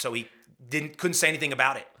 and so he couldn't say anything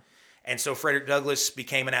about it, and so Frederick Douglass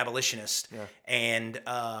became an abolitionist, and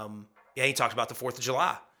he talked about the 4th of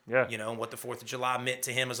July. Yeah. You know, and what the 4th of July meant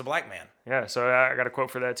to him as a black man. Yeah, so I got a quote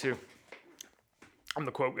for that too. I'm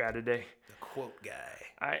the quote guy today. The quote guy.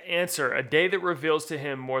 I answer, a day that reveals to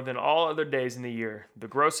him more than all other days in the year, the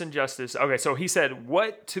gross injustice. Okay, so he said,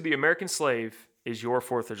 what to the American slave is your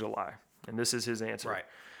 4th of July? And this is his answer. Right.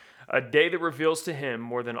 A day that reveals to him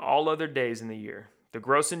more than all other days in the year, the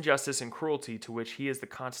gross injustice and cruelty to which he is the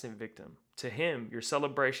constant victim. To him, your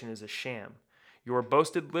celebration is a sham. Your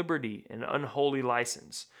boasted liberty an unholy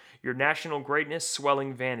license, your national greatness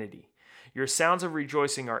swelling vanity. Your sounds of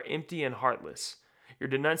rejoicing are empty and heartless. Your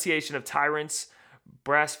denunciation of tyrants,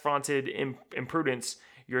 brass-fronted imprudence,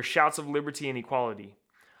 your shouts of liberty and equality.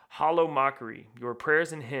 Hollow mockery, your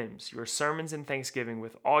prayers and hymns, your sermons and thanksgiving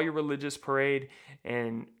with all your religious parade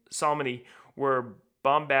and psalmody were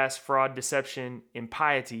bombast, fraud, deception,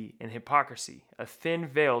 impiety, and hypocrisy, a thin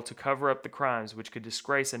veil to cover up the crimes which could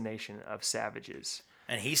disgrace a nation of savages.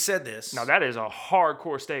 And he said this. Now that is a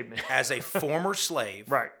hardcore statement. As a former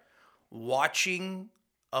slave, right, watching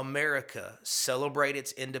America celebrate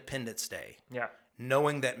its Independence Day,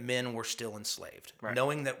 knowing that men were still enslaved,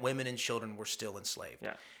 knowing that women and children were still enslaved.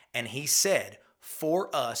 And he said, for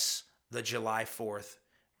us, the July 4th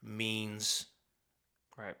means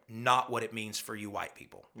not what it means for you white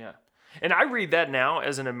people. Yeah. And I read that now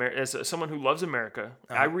as someone who loves America.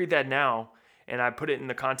 I read that now and I put it in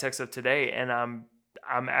the context of today, and I'm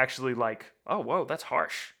actually like, oh, whoa, that's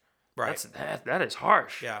harsh. Right. That is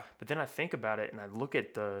harsh. Yeah. But then I think about it and I look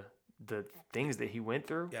at the things that he went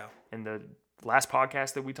through. Yeah. And the last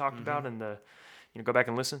podcast that we talked about, and go back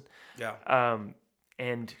and listen. Yeah.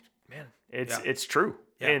 And man, it's true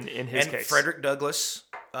in his case. And Frederick Douglass,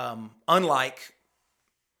 unlike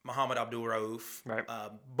Muhammad Abdul Rauf,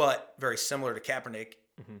 but very similar to Kaepernick,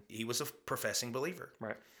 he was a professing believer.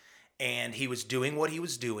 Right. And he was doing what he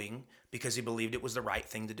was doing because he believed it was the right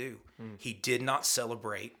thing to do. He did not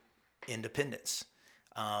celebrate independence.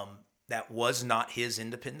 That was not his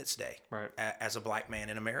Independence Day as a black man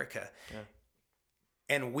in America. Yeah.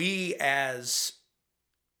 And we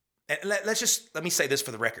let me say this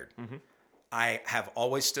for the record. I have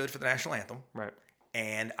always stood for the national anthem. Right.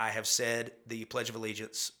 And I have said the Pledge of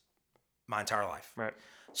Allegiance my entire life. Right.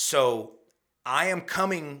 So I am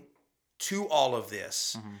coming to all of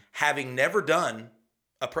this having never done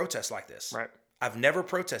a protest like this. Right. I've never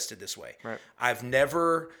protested this way. Right. I've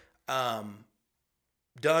never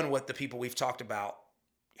done what the people we've talked about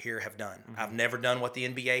here have done. I've never done what the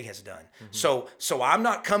NBA has done. So I'm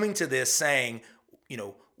not coming to this saying,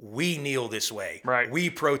 we kneel this way. Right. We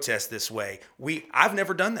protest this way. I've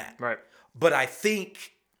never done that. Right. But I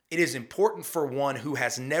think it is important for one who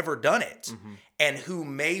has never done it and who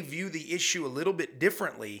may view the issue a little bit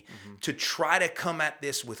differently to try to come at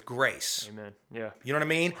this with grace. Amen. Yeah. You know what I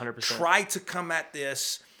mean? 100%. Try to come at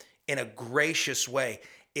this in a gracious way,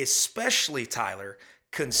 especially, Tyler,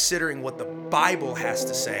 considering what the Bible has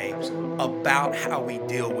to say about how we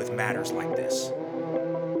deal with matters like this.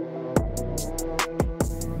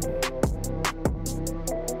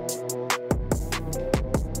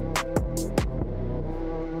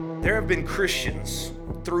 There have been Christians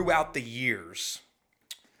throughout the years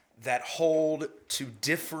that hold to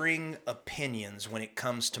differing opinions when it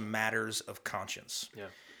comes to matters of conscience. Yeah.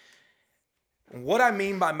 What I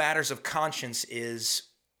mean by matters of conscience is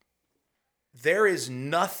there is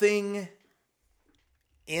nothing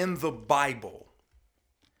in the Bible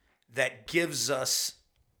that gives us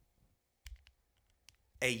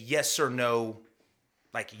a yes or no,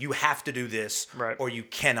 like you have to do this, right, or you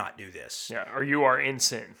cannot do this. Yeah, or you are in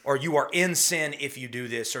sin. Or you are in sin if you do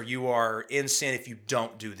this, or you are in sin if you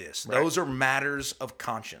don't do this. Right. Those are matters of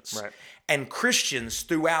conscience. Right. And Christians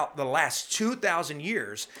throughout the last 2,000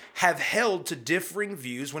 years have held to differing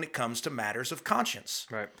views when it comes to matters of conscience.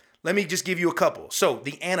 Right. Let me just give you a couple. So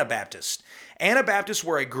the Anabaptists. Anabaptists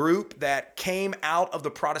were a group that came out of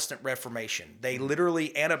the Protestant Reformation. They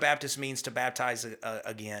literally, Anabaptist means to baptize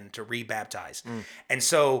again, to rebaptize. And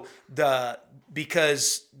so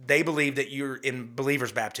because they believe that you're in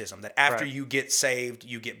believer's baptism, that after you get saved,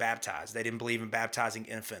 you get baptized. They didn't believe in baptizing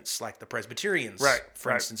infants like the Presbyterians,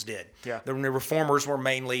 for instance, did. Yeah. The Reformers were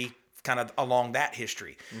mainly kind of along that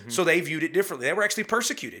history. So they viewed it differently. They were actually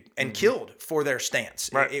persecuted and killed for their stance.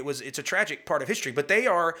 Right. It's a tragic part of history, but they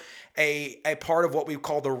are a part of what we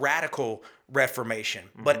call the radical Reformation.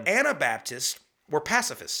 But Anabaptists were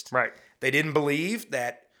pacifists. Right. They didn't believe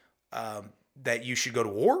that that you should go to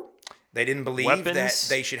war. They didn't believe that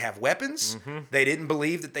they should have weapons. They didn't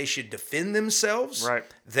believe that they should defend themselves. Right.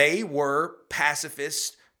 They were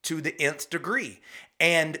pacifists to the nth degree.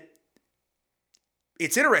 And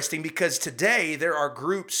it's interesting because today there are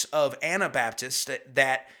groups of Anabaptists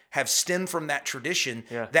that have stemmed from that tradition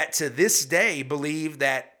that to this day believe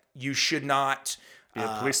that you should not be a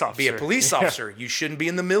police officer. Be a police officer. You shouldn't be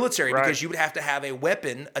in the military because you would have to have a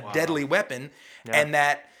weapon, a deadly weapon, and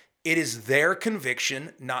that it is their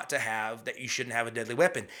conviction not to have, that you shouldn't have a deadly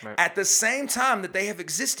weapon. Right. At the same time that they have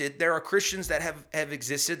existed, there are Christians that have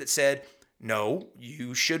existed that said, no,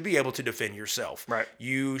 you should be able to defend yourself. Right.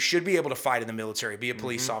 You should be able to fight in the military, be a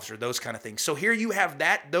police officer, those kind of things. So here you have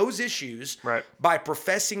those issues by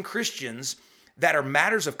professing Christians that are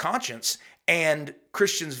matters of conscience, and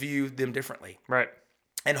Christians view them differently. Right.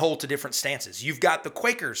 And hold to different stances. You've got the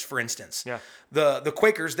Quakers, for instance. Yeah. The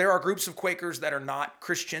Quakers, there are groups of Quakers that are not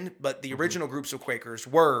Christian, but the original groups of Quakers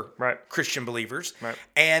were Christian believers. Right.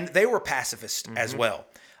 And they were pacifist as well.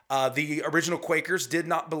 The original Quakers did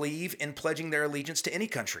not believe in pledging their allegiance to any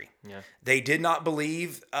country. Yeah. They did not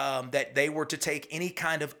believe that they were to take any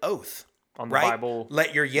kind of oath. On the Bible.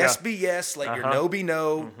 Let your yes be yes. Let your no be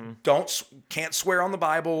no. Can't swear on the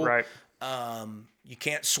Bible. Right. You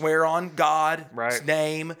can't swear on God's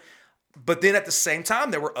name. But then at the same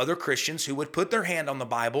time, there were other Christians who would put their hand on the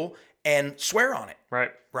Bible and swear on it.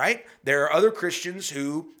 Right. Right? There are other Christians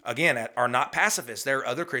who, again, are not pacifists. There are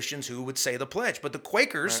other Christians who would say the pledge. But the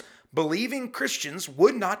Quakers, believing Christians,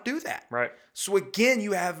 would not do that. Right. So again,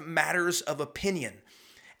 you have matters of opinion.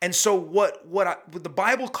 And so what the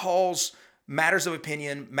Bible calls matters of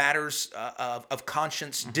opinion, matters of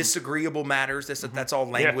conscience, disagreeable matters. That's all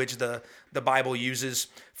language the Bible uses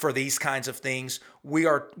for these kinds of things.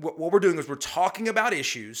 What we're doing is we're talking about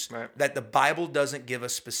issues that the Bible doesn't give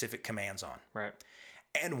us specific commands on. Right.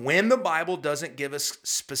 And when the Bible doesn't give us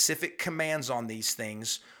specific commands on these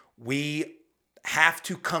things, we have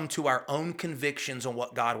to come to our own convictions on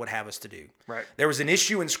what God would have us to do. Right. There was an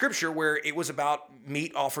issue in Scripture where it was about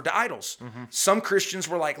meat offered to idols. Some Christians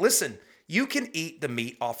were like, listen, You can eat the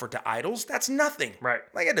meat offered to idols. That's nothing. Right.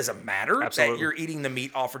 Like, it doesn't matter that you're eating the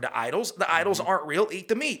meat offered to idols. The idols aren't real. Eat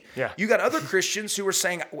the meat. Yeah. You got other Christians who are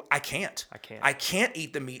saying, I can't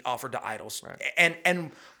eat the meat offered to idols. Right.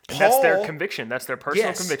 And Paul, that's their conviction. That's their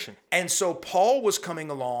personal conviction. And so Paul was coming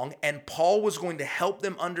along, and Paul was going to help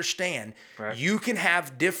them understand you can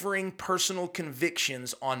have differing personal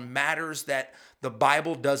convictions on matters that the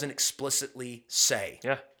Bible doesn't explicitly say.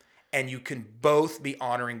 Yeah. And you can both be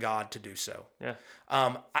honoring God to do so.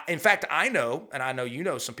 Yeah. In fact, I know, and I know you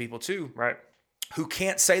know some people too, right, who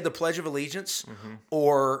can't say the Pledge of Allegiance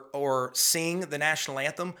or sing the national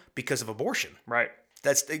anthem because of abortion. Right.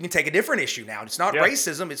 You can take a different issue now. It's not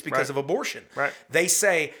racism, it's because of abortion. Right. They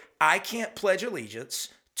say, I can't pledge allegiance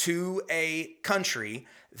to a country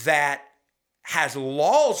that has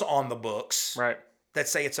laws on the books that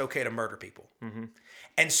say it's okay to murder people. Mm-hmm.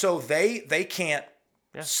 And so they can't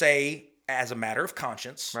say as a matter of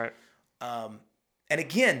conscience. Right. And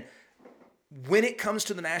again, when it comes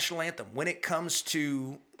to the national anthem, when it comes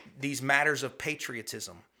to these matters of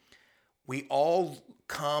patriotism, we all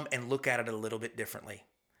come and look at it a little bit differently.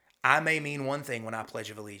 I may mean one thing when I pledge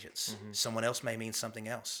of allegiance. Mm-hmm. Someone else may mean something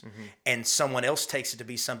else. Mm-hmm. And someone else takes it to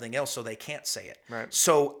be something else, so they can't say it. Right.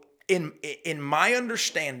 So in my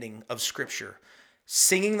understanding of Scripture,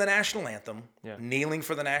 singing the national anthem, kneeling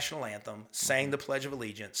for the national anthem, saying the Pledge of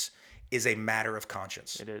Allegiance is a matter of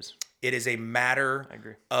conscience. It is. It is a matter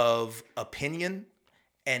of opinion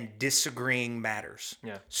and disagreeing matters.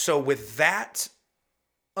 Yeah. So with that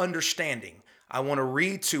understanding, I want to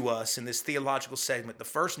read to us in this theological segment the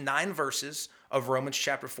first 9 verses of Romans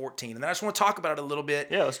chapter 14. And then I just want to talk about it a little bit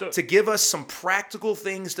let's do it. To give us some practical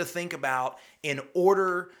things to think about in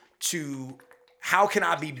order to, how can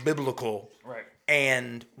I be biblical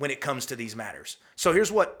and when it comes to these matters. So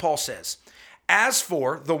here's what Paul says. As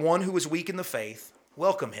for the one who is weak in the faith,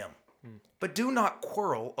 welcome him, but do not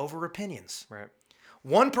quarrel over opinions. Right.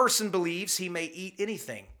 One person believes he may eat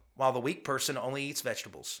anything, while the weak person only eats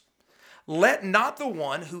vegetables. Let not the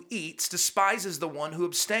one who eats despises the one who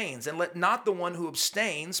abstains, and let not the one who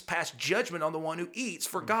abstains pass judgment on the one who eats,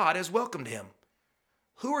 for God has welcomed him.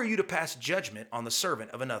 Who are you to pass judgment on the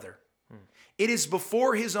servant of another? It is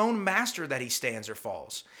before his own master that he stands or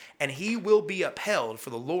falls, and he will be upheld,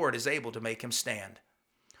 for the Lord is able to make him stand.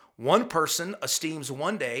 One person esteems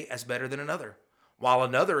one day as better than another, while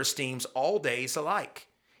another esteems all days alike.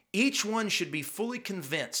 Each one should be fully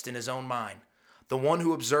convinced in his own mind. The one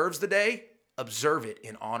who observes the day, observe it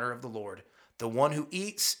in honor of the Lord. The one who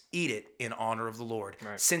eats, eat it in honor of the Lord,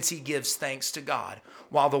 since he gives thanks to God.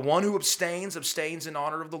 While the one who abstains, abstains in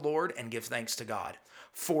honor of the Lord and gives thanks to God.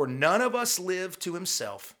 For none of us live to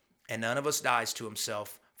himself, and none of us dies to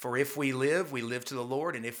himself. For if we live to the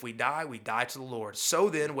Lord, and if we die to the Lord. So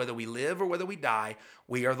then, whether we live or whether we die,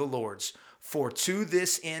 we are the Lord's. For to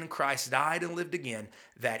this end Christ died and lived again,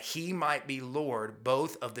 that he might be Lord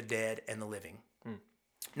both of the dead and the living.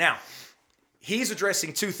 Now, he's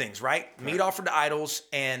addressing 2 things, right? Meat offered to idols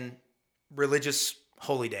and religious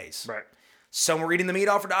holy days. Right. Some were eating the meat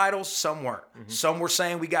offered to idols, some weren't. Mm-hmm. Some were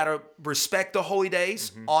saying we got to respect the holy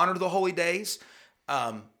days, honor the holy days,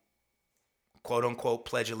 quote unquote,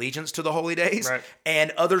 pledge allegiance to the holy days. Right.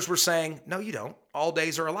 And others were saying, no, you don't. All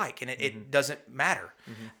days are alike, and it doesn't matter.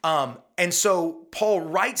 And so Paul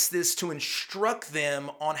writes this to instruct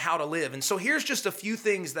them on how to live. And so here's just a few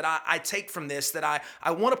things that I take from this that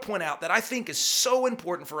I want to point out that I think is so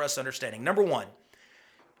important for us understanding. Number 1,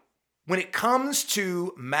 when it comes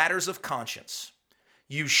to matters of conscience,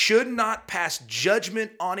 you should not pass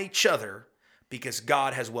judgment on each other because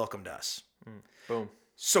God has welcomed us. Boom.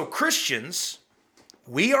 So Christians,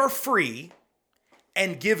 we are free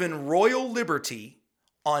and given royal liberty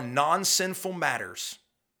on non-sinful matters,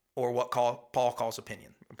 or what Paul calls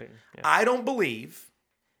opinion. Yeah. I don't believe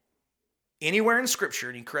anywhere in Scripture,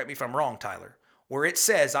 and you correct me if I'm wrong, Tyler, where it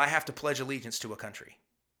says I have to pledge allegiance to a country.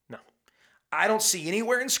 No. I don't see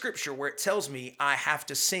anywhere in Scripture where it tells me I have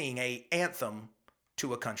to sing an anthem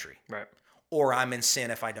to a country. Right. Or I'm in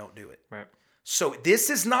sin if I don't do it. Right. So this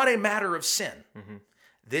is not a matter of sin. Mm-hmm.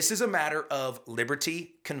 This is a matter of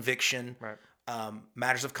liberty, conviction,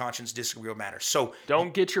 matters of conscience, disagreeable matters. So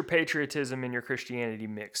don't get your patriotism and your Christianity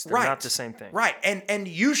mixed. They're not the same thing. Right. And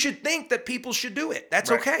you should think that people should do it.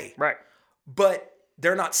 That's okay. Right. But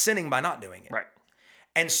they're not sinning by not doing it. Right.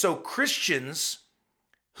 And so Christians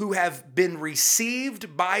who have been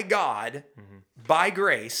received by God by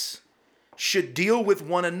grace should deal with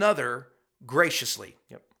one another graciously.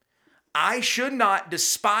 Yep. I should not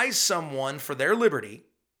despise someone for their liberty,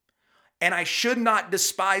 and I should not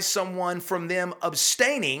despise someone from them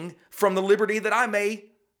abstaining from the liberty that I may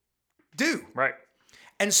do. Right.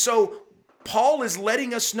 And so Paul is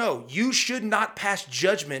letting us know you should not pass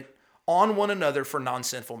judgment on one another for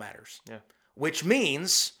non-sinful matters. Yeah. Which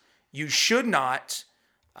means you should not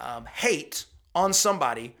hate on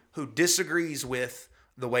somebody who disagrees with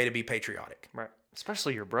the way to be patriotic. Right.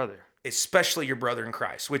 Especially your brother. Especially your brother in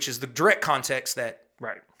Christ, which is the direct context that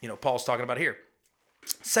Paul's talking about here.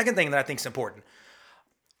 Second thing that I think is important.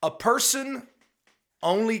 A person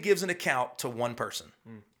only gives an account to one person,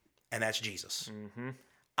 and that's Jesus. Mm-hmm.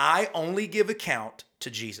 I only give account to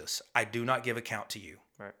Jesus. I do not give account to you.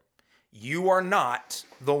 Right. You are not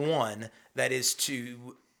the one that is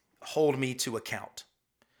to hold me to account.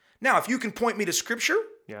 Now, if you can point me to Scripture,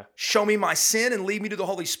 show me my sin and lead me to the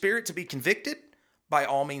Holy Spirit to be convicted, by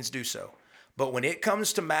all means do so. But when it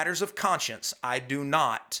comes to matters of conscience, I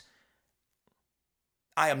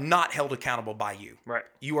am not held accountable by you. Right.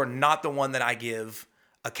 You are not the one that I give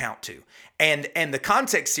account to. And the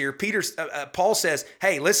context here, Paul says,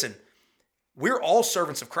 hey, listen, we're all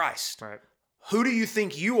servants of Christ. Right. Who do you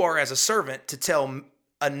think you are as a servant to tell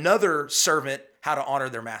another servant how to honor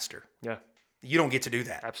their master? Yeah. You don't get to do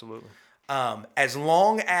that. Absolutely. As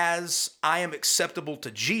long as I am acceptable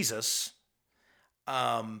to Jesus,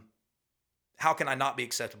 how can I not be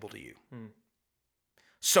acceptable to you?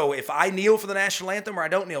 So if I kneel for the national anthem or I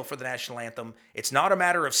don't kneel for the national anthem, it's not a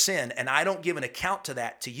matter of sin, and I don't give an account to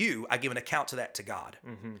that to you. I give an account to that to God.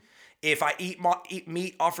 Mm-hmm. If I eat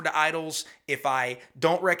meat offered to idols, if I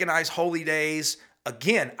don't recognize holy days,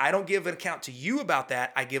 again, I don't give an account to you about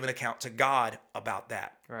that. I give an account to God about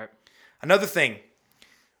that. Right. Another thing,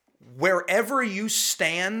 wherever you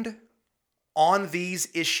stand on these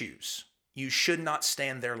issues, you should not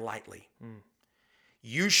stand there lightly.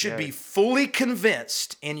 You should be fully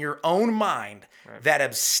convinced in your own mind that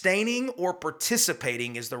abstaining or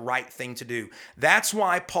participating is the right thing to do. That's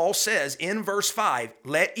why Paul says in verse 5,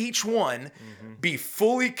 let each one be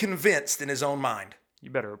fully convinced in his own mind. You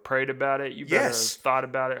better have prayed about it. You better have thought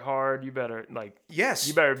about it hard. You better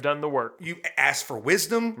you better have done the work. You ask for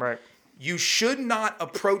wisdom. Right. You should not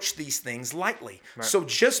approach these things lightly. Right. So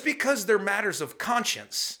just because they're matters of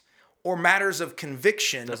conscience or matters of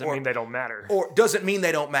conviction doesn't mean they don't matter. Or doesn't mean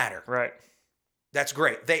they don't matter. Right. That's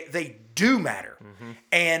great. They do matter. Mm-hmm.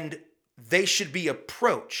 And they should be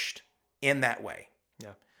approached in that way.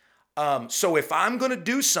 Yeah. So if I'm going to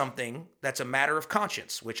do something that's a matter of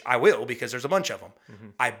conscience, which I will because there's a bunch of them,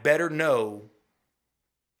 I better know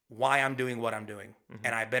why I'm doing what I'm doing.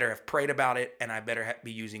 And I better have prayed about it, and I better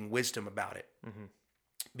be using wisdom about it.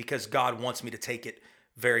 Because God wants me to take it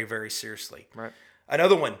very, very seriously. Right.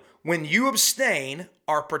 Another one, when you abstain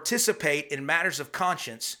or participate in matters of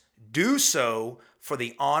conscience, do so for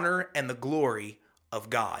the honor and the glory of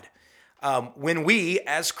God. When we,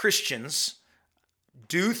 as Christians,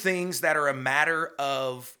 do things that are a matter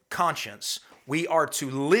of conscience, we are to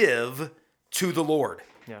live to the Lord.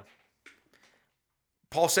 Yeah.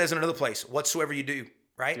 Paul says in another place, whatsoever you do,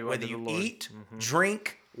 right? Do whether you Lord. Eat,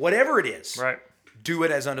 drink, whatever it is, right? Do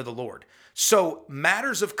it as unto the Lord. So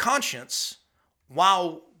matters of conscience,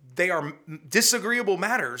 while they are disagreeable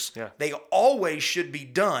matters, they always should be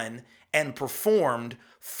done and performed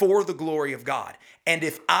for the glory of God. And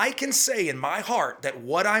if I can say in my heart that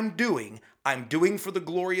what I'm doing for the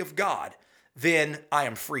glory of God, then I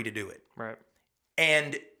am free to do it. Right.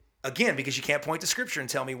 And again, because you can't point to Scripture and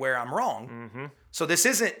tell me where I'm wrong. So this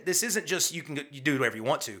isn't just you do whatever you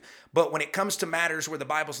want to. But when it comes to matters where the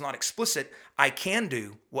Bible's not explicit, I can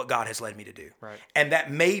do what God has led me to do. Right. And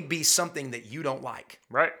that may be something that you don't like.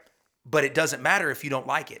 Right. But it doesn't matter if you don't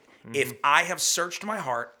like it. If I have searched my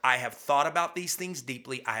heart, I have thought about these things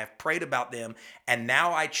deeply, I have prayed about them, and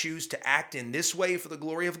now I choose to act in this way for the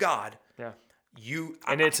glory of God. Yeah.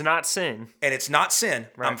 It's not sin. And it's not sin.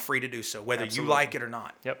 Right. I'm free to do so, whether you like it or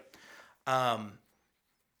not. Yep.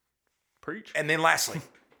 Preach. And then lastly,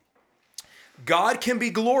 God can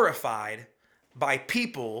be glorified by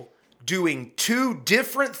people doing two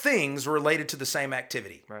different things related to the same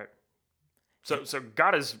activity. Right. So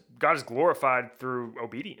God is glorified through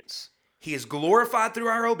obedience. He is glorified through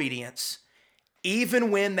our obedience,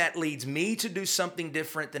 even when that leads me to do something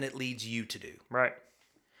different than it leads you to do. Right.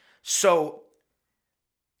 So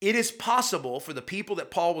it is possible for the people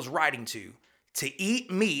that Paul was writing to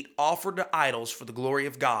eat meat offered to idols for the glory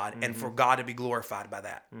of God and for God to be glorified by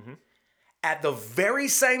that. At the very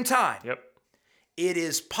same time, it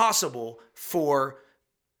is possible for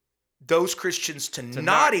those Christians to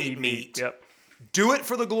not eat meat, do it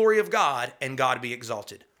for the glory of God, and God be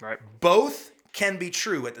exalted. Right. Both can be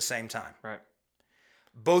true at the same time. Right.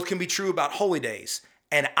 Both can be true about holy days.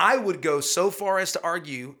 And I would go so far as to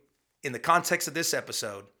argue, in the context of this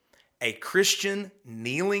episode, a Christian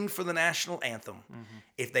kneeling for the national anthem,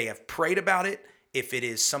 if they have prayed about it, if it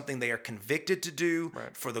is something they are convicted to do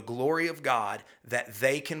for the glory of God, that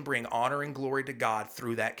they can bring honor and glory to God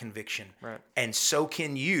through that conviction. Right. And so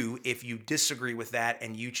can you if you disagree with that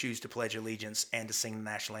and you choose to pledge allegiance and to sing the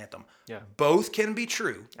national anthem. Yeah. Both can be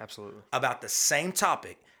true. Absolutely. About the same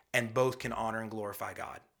topic, and both can honor and glorify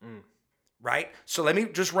God. Right? So let me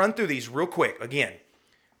just run through these real quick. Again,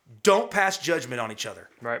 don't pass judgment on each other.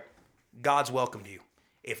 Right. God's welcomed you.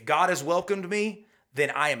 If God has welcomed me, then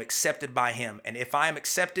I am accepted by him. And if I am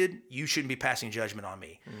accepted, you shouldn't be passing judgment on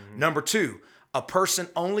me. Number 2, a person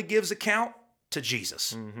only gives account to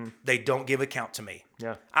Jesus. They don't give account to me.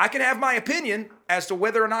 Yeah. I can have my opinion as to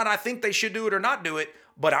whether or not I think they should do it or not do it,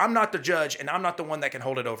 but I'm not the judge and I'm not the one that can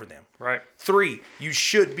hold it over them. Right. 3, you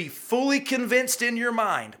should be fully convinced in your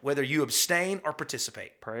mind whether you abstain or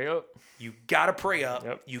participate. Pray up. You got to pray up.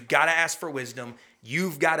 Yep. You got to ask for wisdom.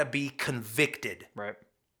 You've got to be convicted. Right.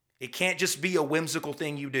 It can't just be a whimsical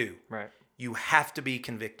thing you do. Right. You have to be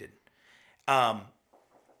convicted.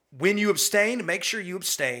 When you abstain, make sure you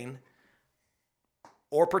abstain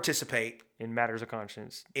or participate in matters of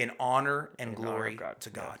conscience, in honor and glory honor to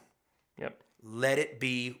God. Yep. Let it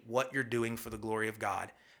be what you're doing for the glory of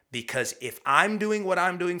God. Because if I'm doing what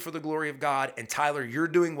I'm doing for the glory of God, and Tyler, you're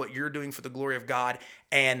doing what you're doing for the glory of God,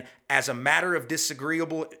 and as a matter of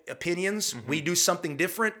disagreeable opinions, we do something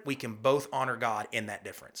different, we can both honor God in that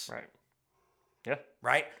difference. Right. Yeah.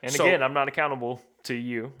 Right? And so, again, I'm not accountable to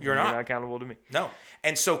you. You're not accountable to me. No.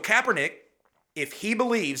 And so Kaepernick, if he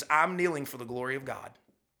believes I'm kneeling for the glory of God,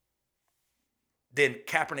 then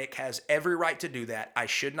Kaepernick has every right to do that. I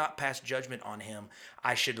should not pass judgment on him.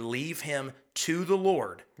 I should leave him to the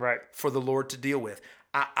Lord, right, for the Lord to deal with.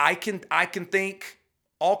 I can think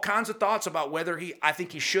all kinds of thoughts about whether I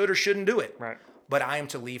think he should or shouldn't do it. Right. But I am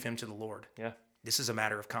to leave him to the Lord. Yeah. This is a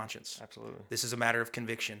matter of conscience. Absolutely. This is a matter of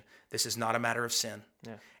conviction. This is not a matter of sin.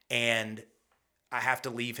 Yeah. And I have to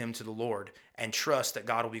leave him to the Lord and trust that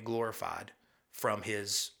God will be glorified from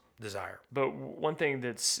his desire. But one thing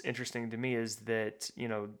that's interesting to me is that,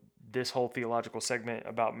 this whole theological segment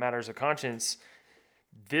about matters of conscience,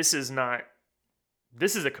 this is a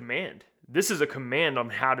command. This is a command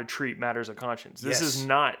on how to treat matters of conscience. This is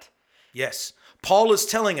not. Yes. Paul is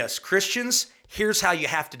telling us, Christians, here's how you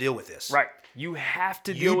have to deal with this. Right. You have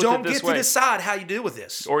to deal with it this way. You don't get to decide how you deal with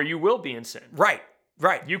this. Or you will be in sin. Right.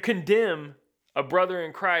 You condemn a brother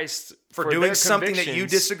in Christ for doing something that you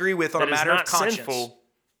disagree with on a matter of conscience. Sinful,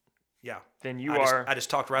 yeah. Then I just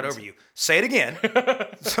talked right over you. Say it again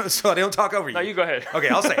so I don't talk over you. No, you go ahead. Okay,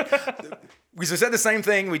 I'll say it. We just said the same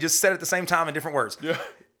thing. We just said it at the same time in different words. Yeah.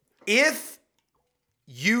 If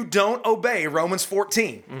you don't obey Romans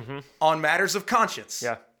 14 on matters of conscience,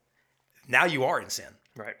 now you are in sin.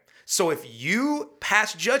 Right. So if you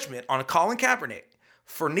pass judgment on Colin Kaepernick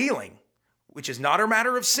for kneeling, which is not a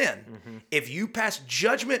matter of sin, if you pass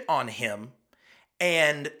judgment on him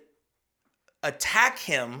and attack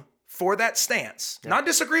him for that stance, not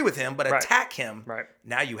disagree with him, but attack him,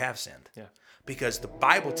 now you have sinned. Yeah. Because the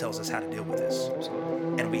Bible tells us how to deal with this.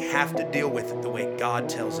 Absolutely. And we have to deal with it the way God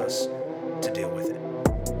tells us to deal with it.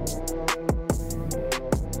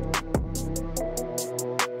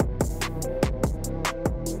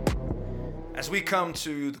 As we come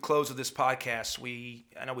to the close of this podcast,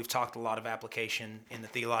 I know we've talked a lot of application in the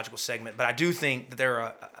theological segment, but I do think that there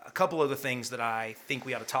are a couple other things that I think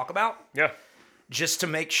we ought to talk about. Yeah. Just to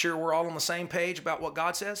make sure we're all on the same page about what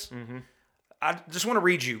God says. I just want to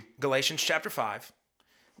read you Galatians chapter 5.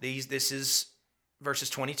 This is verses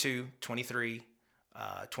 22, 23,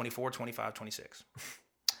 24, 25, 26.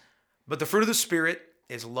 But the fruit of the Spirit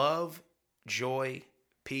is love, joy,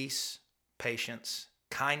 peace, patience,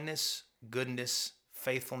 kindness, goodness,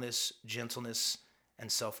 faithfulness, gentleness,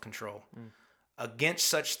 and self-control. Against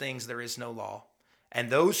such things there is no law. And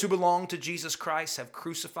those who belong to Jesus Christ have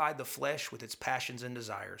crucified the flesh with its passions and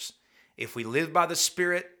desires. If we live by the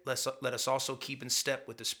Spirit, let us also keep in step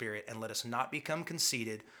with the Spirit, and let us not become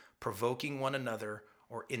conceited, provoking one another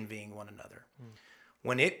or envying one another.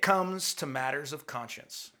 When it comes to matters of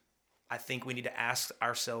conscience, I think we need to ask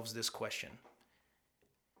ourselves this question.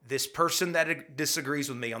 This person that disagrees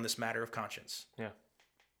with me on this matter of conscience,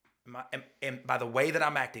 am by the way that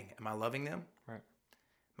I'm acting, am I loving them? Right.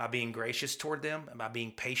 Am I being gracious toward them? Am I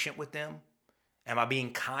being patient with them? Am I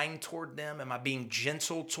being kind toward them? Am I being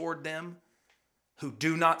gentle toward them who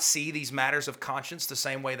do not see these matters of conscience the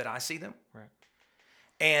same way that I see them? Right.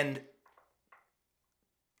 And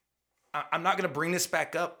I'm not going to bring this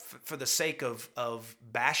back up for the sake of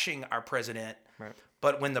bashing our president,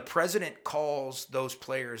 but when the president calls those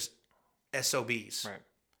players SOBs,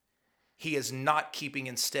 he is not keeping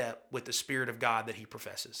in step with the Spirit of God that he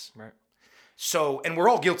professes. Right. So, and we're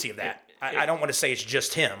all guilty of that. I don't want to say it's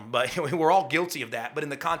just him, but we're all guilty of that. But in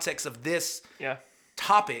the context of this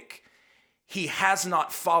topic, he has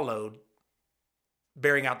not followed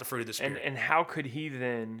bearing out the fruit of the Spirit. And how could he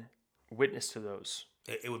then witness to those?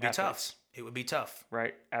 It would be tough. It would be tough.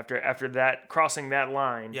 Right. After that, crossing that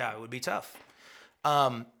line. Yeah, it would be tough.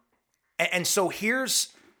 And so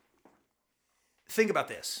think about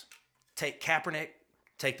this. Take Kaepernick,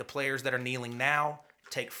 take the players that are kneeling now,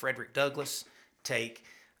 take Frederick Douglass, take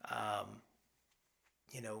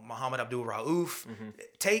Muhammad Abdul-Rauf,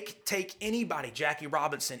 take anybody, Jackie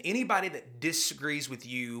Robinson, anybody that disagrees with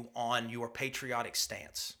you on your patriotic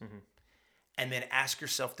stance, and then ask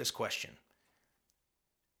yourself this question.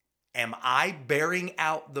 Am I bearing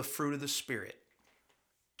out the fruit of the Spirit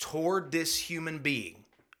toward this human being?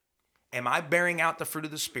 Am I bearing out the fruit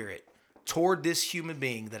of the Spirit toward this human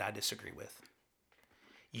being that I disagree with?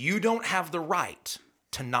 You don't have the right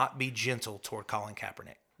to not be gentle toward Colin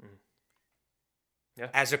Kaepernick. Yeah.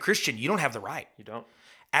 As a Christian, you don't have the right. You don't.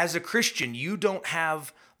 As a Christian, you don't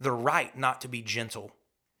have the right not to be gentle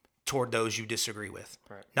toward those you disagree with,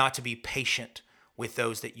 right. Not to be patient with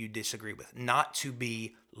those that you disagree with, not to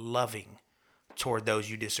be loving toward those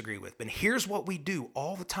you disagree with. But here's what we do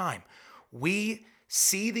all the time. We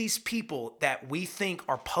see these people that we think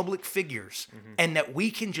are public figures and that we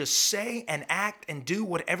can just say and act and do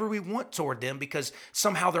whatever we want toward them because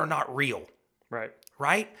somehow they're not real.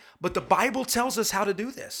 Right? But the Bible tells us how to do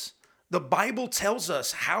this. The Bible tells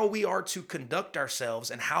us how we are to conduct ourselves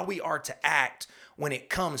and how we are to act when it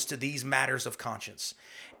comes to these matters of conscience.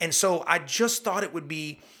 And so I just thought it would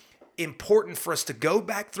be important for us to go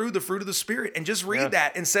back through the fruit of the Spirit and just read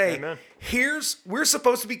that and say, Amen. we're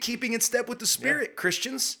supposed to be keeping in step with the Spirit,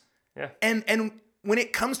 Christians. Yeah. And when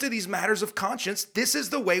it comes to these matters of conscience, this is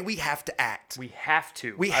the way we have to act. We have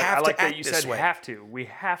to. I like that you said have to. We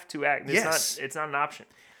have to act. It's not an option.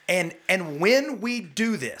 And when we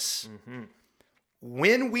do this,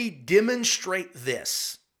 when we demonstrate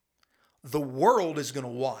this, the world is going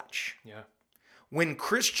to watch. Yeah. When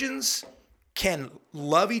Christians can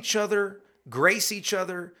love each other, grace each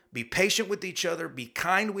other, be patient with each other, be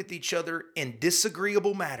kind with each other in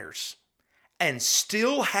disagreeable matters, and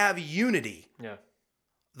still have unity,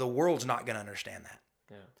 the world's not going to understand that.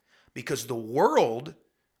 Yeah. Because the world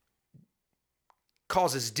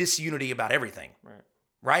causes disunity about everything.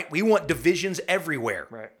 Right? We want divisions everywhere.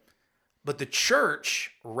 Right. But the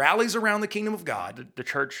church rallies around the kingdom of God. The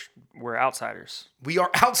church, we're outsiders. We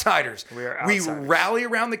are outsiders. We rally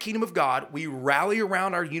around the kingdom of God. We rally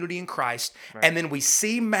around our unity in Christ. Right. And then we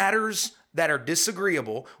see matters that are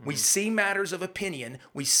disagreeable. We see matters of opinion.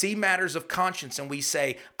 We see matters of conscience. And we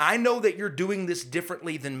say, I know that you're doing this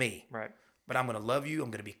differently than me. Right. But I'm going to love you. I'm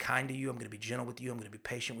going to be kind to you. I'm going to be gentle with you. I'm going to be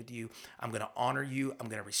patient with you. I'm going to honor you. I'm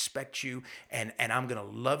going to respect you. And I'm going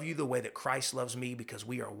to love you the way that Christ loves me because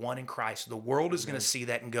we are one in Christ. The world is going to see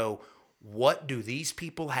that and go, what do these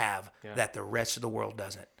people have that the rest of the world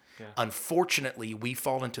doesn't? Yeah. Unfortunately, we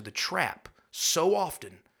fall into the trap so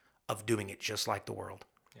often of doing it just like the world.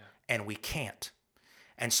 Yeah. And we can't.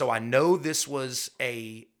 And so I know this was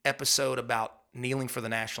a episode about kneeling for the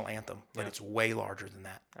national anthem, but it's way larger than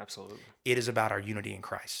that. Absolutely. It is about our unity in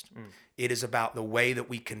Christ. It is about the way that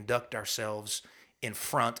we conduct ourselves in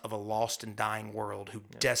front of a lost and dying world who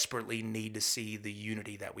desperately need to see the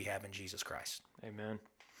unity that we have in Jesus Christ. Amen.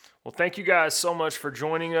 Well, thank you guys so much for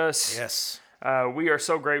joining us. Yes. We are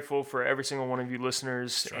so grateful for every single one of you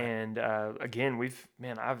listeners. That's right. And again,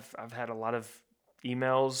 I've had a lot of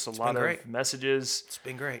emails, a lot of messages. It's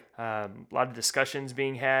been great. A lot of discussions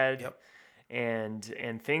being had. Yep.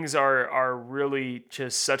 And things are really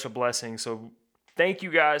just such a blessing. So thank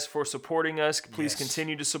you guys for supporting us. Please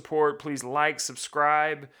continue to support. Please like,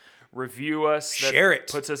 subscribe, review us. Share it.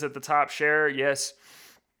 Puts us at the top. Share. Yes.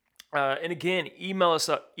 And again, email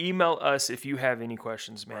us if you have any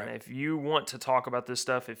questions, man. Right. If you want to talk about this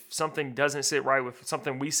stuff, if something doesn't sit right with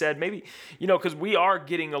something we said, maybe, because we are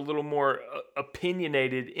getting a little more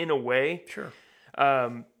opinionated in a way. Sure.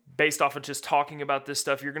 Based off of just talking about this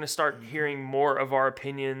stuff, you're going to start hearing more of our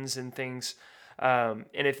opinions and things. And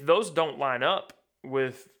if those don't line up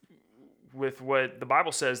with what the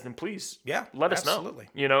Bible says, then please let us know.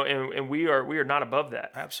 And we are not above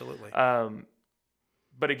that. Absolutely.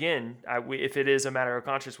 But again, if it is a matter of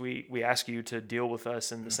conscience, we ask you to deal with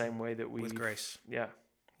us in the same way that we... With grace. Yeah.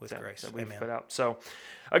 With grace. That we've put out. So,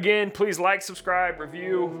 again, please like, subscribe,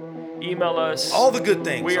 review, email us. All the good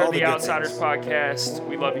things. We are the Outsiders Podcast.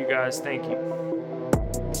 We love you guys. Thank you.